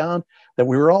know, we found that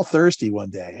we were all thirsty one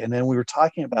day. And then we were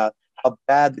talking about how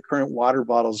bad the current water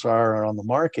bottles are on the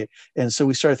market. And so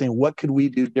we started thinking, what could we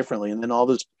do differently? And then all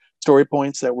those story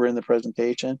points that were in the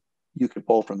presentation, you could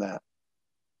pull from that.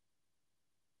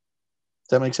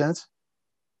 Does that make sense?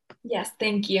 Yes,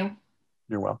 thank you.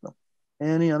 You're welcome.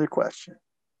 Any other question?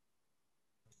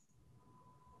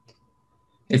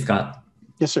 Hey, Scott.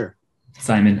 Yes, sir.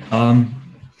 Simon.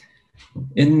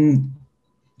 In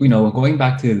going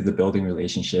back to the building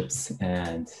relationships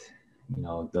and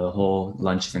the whole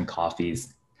lunches and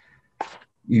coffees,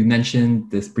 you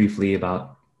mentioned this briefly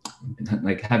about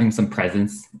like having some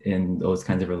presence in those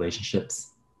kinds of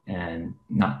relationships and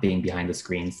not being behind the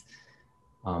screens.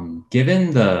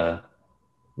 Given the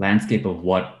landscape of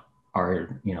what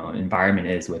our environment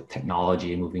is with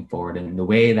technology moving forward and the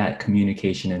way that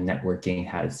communication and networking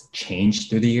has changed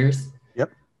through the years. Yep.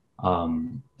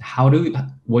 What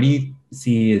do you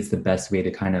see is the best way to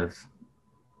kind of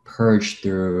purge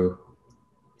through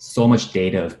so much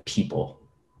data of people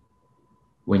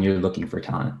when you're looking for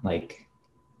talent, like,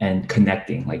 and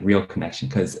connecting, like real connection?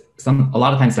 Because a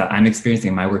lot of times that I'm experiencing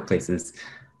in my workplaces,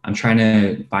 I'm trying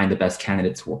to find the best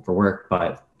candidates for work,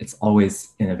 but it's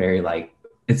always in a very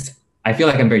I feel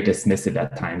like I'm very dismissive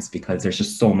at times because there's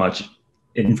just so much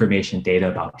information, data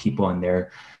about people and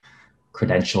their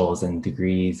credentials and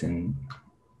degrees. And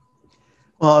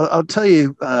well, I'll tell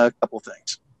you a couple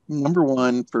things. Number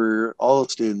one, for all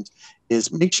students,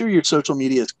 is make sure your social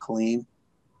media is clean.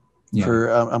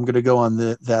 yeah. I'm going to go on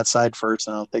that side first,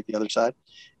 and I'll take the other side.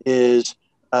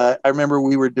 I remember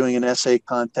we were doing an essay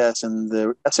contest, and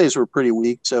the essays were pretty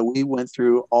weak, so we went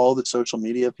through all the social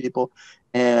media people.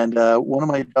 And one of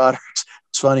my daughters,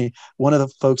 it's funny, one of the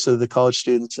folks of the college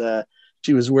students,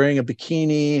 she was wearing a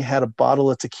bikini, had a bottle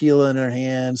of tequila in her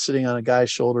hand, sitting on a guy's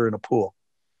shoulder in a pool.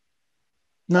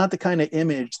 Not the kind of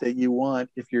image that you want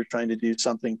if you're trying to do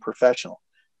something professional.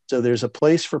 So there's a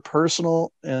place for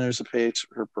personal and there's a place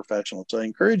for professional. So I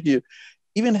encourage you,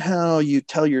 even how you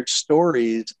tell your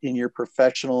stories in your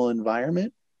professional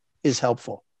environment is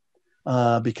helpful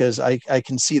because I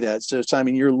can see that. So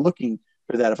Simon, you're looking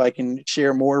for that. If I can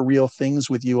share more real things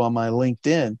with you on my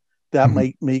LinkedIn, that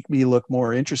might make me look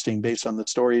more interesting based on the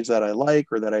stories that I like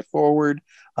or that I forward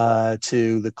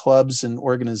to the clubs and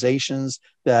organizations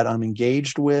that I'm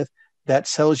engaged with. That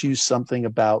tells you something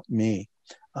about me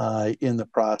in the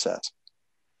process.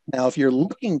 Now, if you're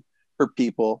looking for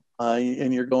people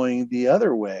and you're going the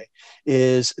other way,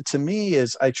 to me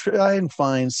I try and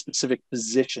find specific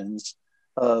positions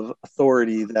of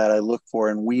authority that I look for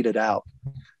and weed it out.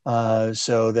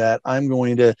 So that I'm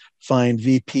going to find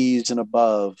VPs and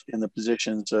above in the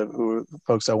positions of who are the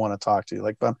folks I want to talk to.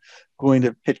 Like if I'm going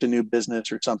to pitch a new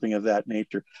business or something of that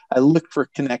nature, I look for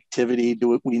connectivity.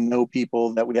 Do we know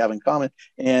people that we have in common?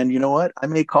 And you know what? I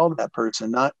may call that person,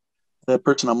 not the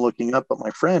person I'm looking up, but my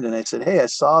friend. And I said, hey, I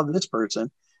saw this person.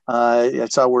 I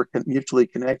saw we're mutually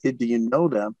connected. Do you know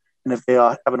them? And if they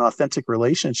have an authentic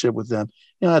relationship with them,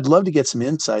 I'd love to get some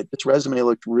insight. This resume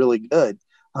looked really good.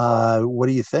 What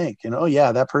do you think? And oh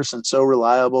yeah, that person's so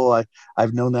reliable.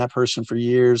 I've known that person for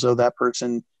years. Oh, that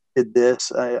person did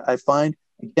this. I find,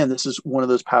 again, this is one of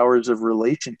those powers of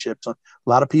relationships. A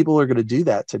lot of people are going to do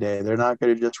that today. They're not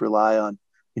going to just rely on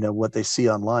what they see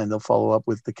online. They'll follow up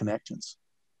with the connections.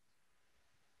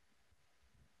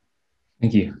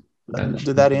 Thank you.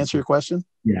 Did that answer your question?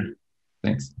 Yeah,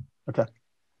 thanks. Okay.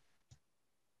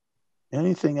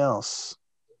 Anything else?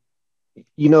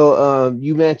 You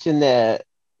mentioned that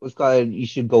you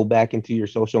should go back into your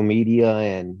social media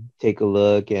and take a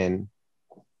look and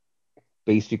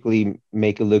basically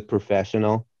make it look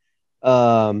professional.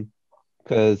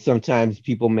 Because sometimes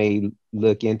people may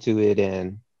look into it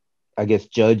and I guess,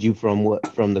 judge you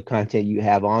from the content you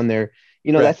have on there.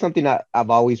 You know, Right. that's something I've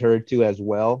always heard too as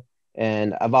well.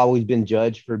 And I've always been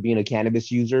judged for being a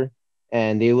cannabis user.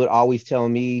 And they would always tell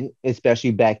me,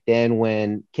 especially back then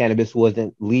when cannabis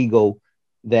wasn't legal,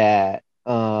 that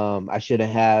I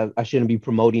shouldn't be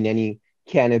promoting any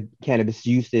cannabis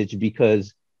usage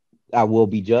because I will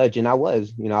be judged. And I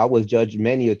was judged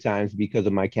many a times because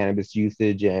of my cannabis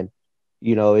usage. And,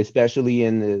 especially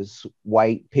in this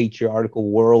white patriarchal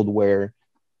world where,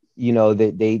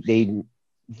 they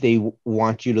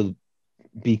want you to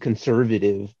be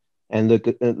conservative and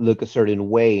look a certain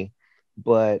way.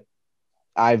 But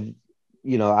I've,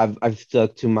 I've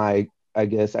stuck to I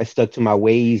guess I stuck to my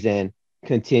ways and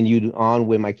continued on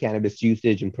with my cannabis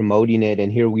usage and promoting it.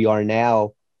 And here we are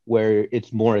now where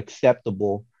it's more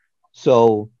acceptable.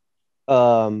 So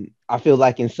I feel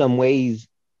like in some ways,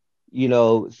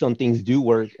 some things do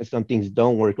work and some things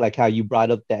don't work. Like how you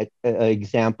brought up that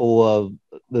example of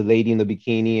the lady in the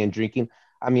bikini and drinking.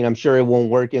 I mean, I'm sure it won't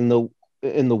work in the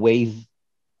ways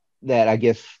that I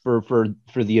guess for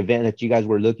the event that you guys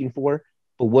were looking for.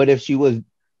 But what if she was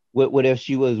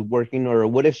working, or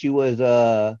what if she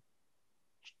was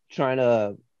trying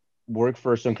to work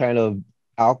for some kind of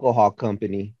alcohol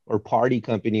company or party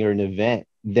company or an event?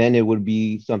 Then it would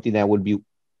be something that would be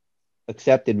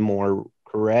accepted more,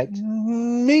 correct?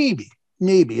 Maybe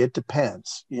it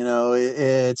depends.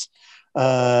 It's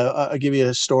I'll give you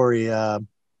a story.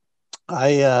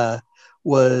 I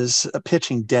was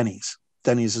pitching Denny's.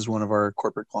 Denny's is one of our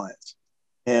corporate clients.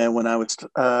 And when I was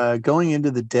going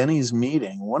into the Denny's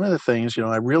meeting, one of the things,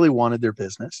 I really wanted their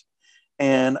business.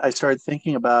 And I started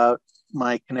thinking about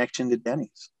my connection to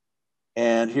Denny's.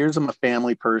 And here's I'm a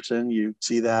family person. You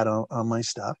see that on my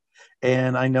stuff.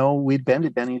 And I know we'd been to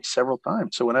Denny's several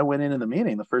times. So when I went into the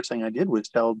meeting, the first thing I did was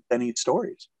tell Denny's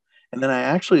stories. And then I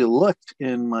actually looked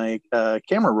in my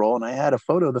camera roll and I had a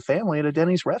photo of the family at a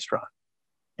Denny's restaurant.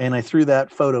 And I threw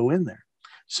that photo in there.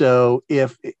 So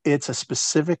if it's a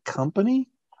specific company,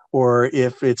 or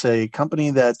if it's a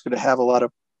company that's going to have a lot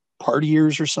of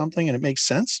partiers or something and it makes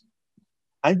sense,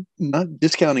 I'm not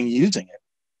discounting using it.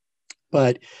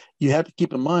 But you have to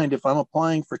keep in mind, if I'm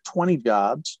applying for 20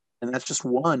 jobs and that's just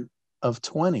one of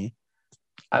 20,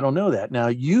 I don't know that. Now,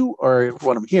 you are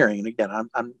what I'm hearing, and again,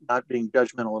 I'm not being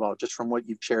judgmental at all, just from what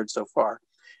you've shared so far,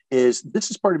 is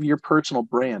this is part of your personal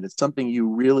brand. It's something you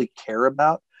really care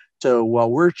about. So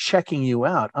while we're checking you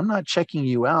out, I'm not checking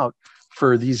you out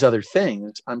for these other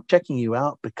things. I'm checking you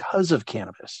out because of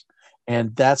cannabis.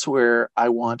 And that's where I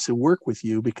want to work with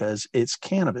you, because it's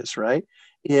cannabis, right?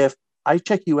 If I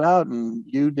check you out and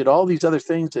you did all these other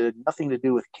things that had nothing to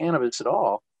do with cannabis at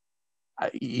all,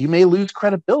 you may lose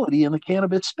credibility in the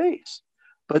cannabis space.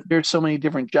 But there's so many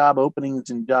different job openings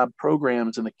and job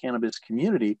programs in the cannabis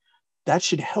community that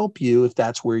should help you if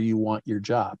that's where you want your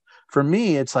job. For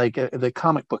me, it's like the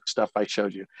comic book stuff I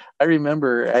showed you. I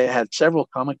remember I had several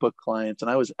comic book clients, and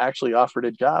I was actually offered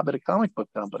a job at a comic book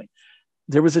company.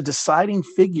 There was a deciding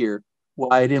figure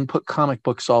why I didn't put comic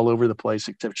books all over the place,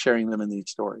 except sharing them in these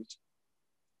stories.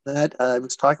 That I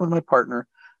was talking with my partner,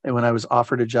 and when I was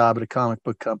offered a job at a comic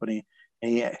book company,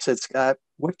 and he said, "Scott,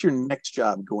 what's your next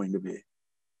job going to be?"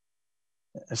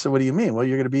 I said, "What do you mean?" "Well,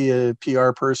 you're going to be a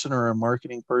PR person or a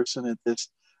marketing person at this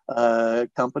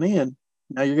company, and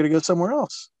now you're going to go somewhere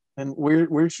else. And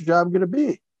where's your job going to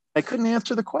be?" I couldn't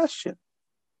answer the question.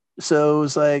 So it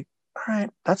was like, all right,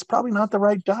 that's probably not the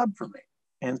right job for me.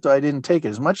 And so I didn't take it.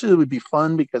 As much as it would be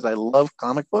fun because I love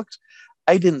comic books,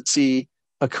 I didn't see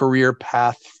a career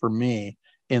path for me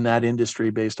in that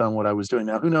industry based on what I was doing.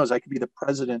 Now, who knows? I could be the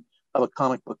president of a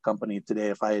comic book company today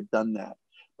if I had done that.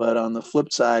 But on the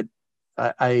flip side,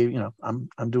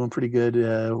 I'm doing pretty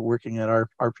good working at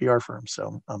our PR firm,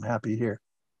 so I'm happy here.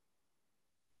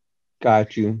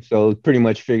 Got you. So pretty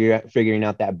much figuring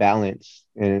out that balance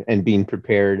and being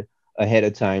prepared ahead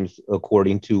of times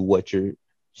according to what you're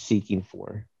seeking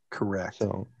for. Correct.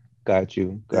 So got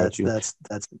you. That's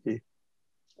the key.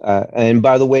 And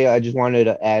by the way, I just wanted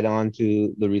to add on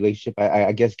to the relationship.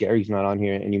 I guess Gary's not on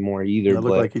here anymore either. It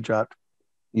looked like he dropped.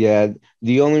 Yeah,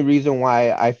 the only reason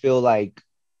why I feel like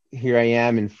here I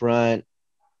am in front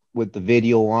with the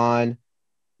video on,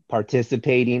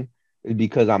 participating, is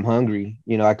because I'm hungry.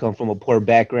 I come from a poor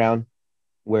background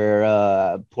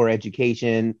where poor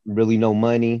education, really no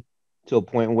money, to a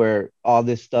point where all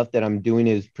this stuff that I'm doing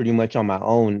is pretty much on my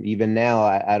own. Even now,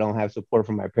 I don't have support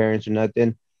from my parents or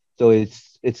nothing. So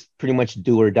it's pretty much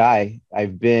do or die.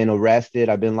 I've been arrested.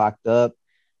 I've been locked up.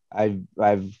 I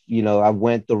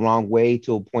went the wrong way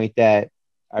to a point that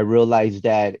I realized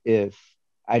that if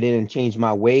I didn't change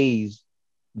my ways,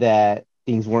 that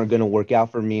things weren't going to work out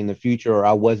for me in the future, or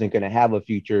I wasn't going to have a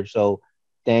future. So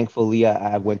thankfully,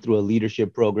 I went through a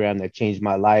leadership program that changed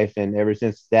my life. And ever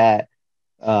since that,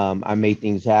 I made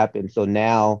things happen. So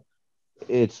now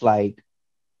it's like,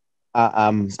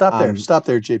 Stop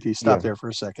there, JP. Stop Yeah. there for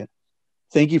a second.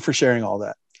 Thank you for sharing all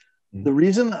that. Mhm. The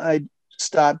reason I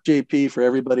stopped JP for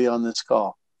everybody on this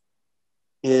call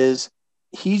is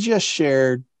he just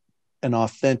shared an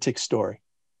authentic story.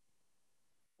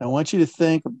 I want you to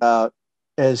think about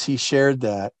as he shared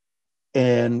that,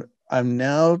 and I'm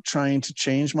now trying to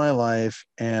change my life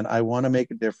and I want to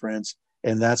make a difference.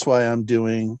 And that's why I'm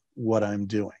doing what I'm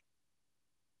doing.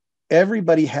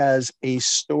 Everybody has a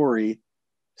story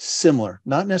similar,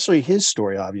 not necessarily his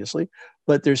story, obviously,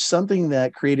 but there's something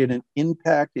that created an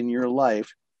impact in your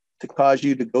life to cause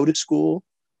you to go to school,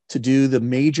 to do the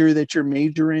major that you're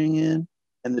majoring in,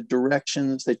 and the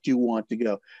directions that you want to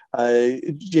go.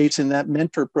 Jason, that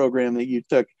mentor program that you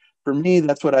took, for me,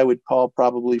 that's what I would call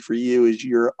probably for you is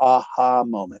your aha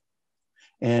moment.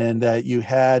 And that you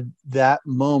had that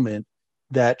moment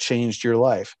that changed your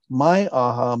life. My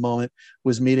aha moment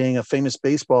was meeting a famous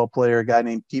baseball player, a guy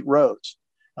named Pete Rose.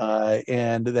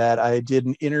 And that I did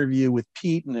an interview with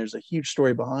Pete, and there's a huge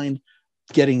story behind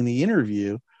getting the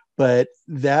interview, but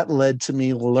that led to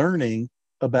me learning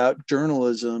about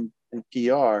journalism and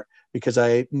PR because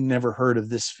I never heard of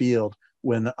this field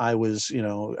when I was,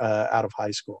 out of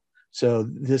high school. So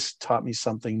this taught me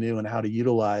something new and how to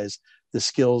utilize the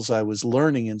skills I was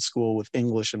learning in school with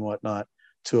English and whatnot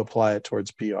to apply it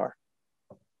towards PR.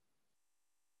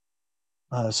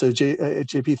 So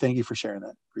JP, thank you for sharing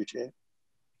that. Appreciate it.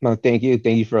 No, thank you.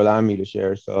 Thank you for allowing me to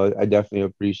share. So I definitely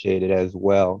appreciate it as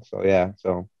well. So yeah.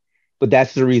 But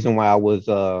that's the reason why I was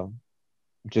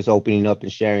just opening up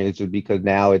and sharing it, just because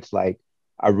now it's like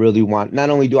I really want. Not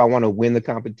only do I want to win the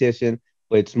competition,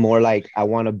 but it's more like I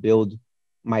want to build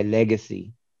my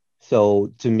legacy.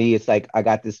 So to me, it's like I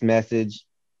got this message,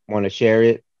 want to share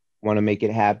it, want to make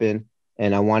it happen,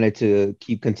 and I wanted to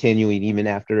keep continuing even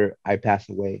after I pass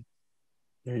away.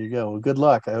 There you go. Well, good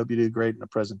luck. I hope you do great in the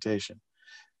presentation.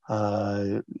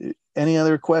 Any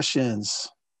other questions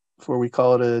before we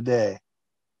call it a day?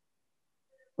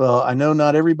 Well, I know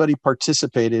not everybody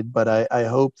participated, but I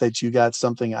hope that you got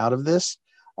something out of this.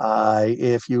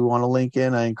 If you want to link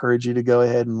in, I encourage you to go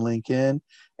ahead and link in.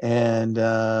 And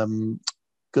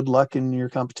good luck in your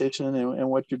competition and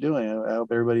what you're doing. I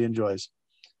hope everybody enjoys.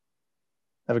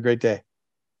 Have a great day.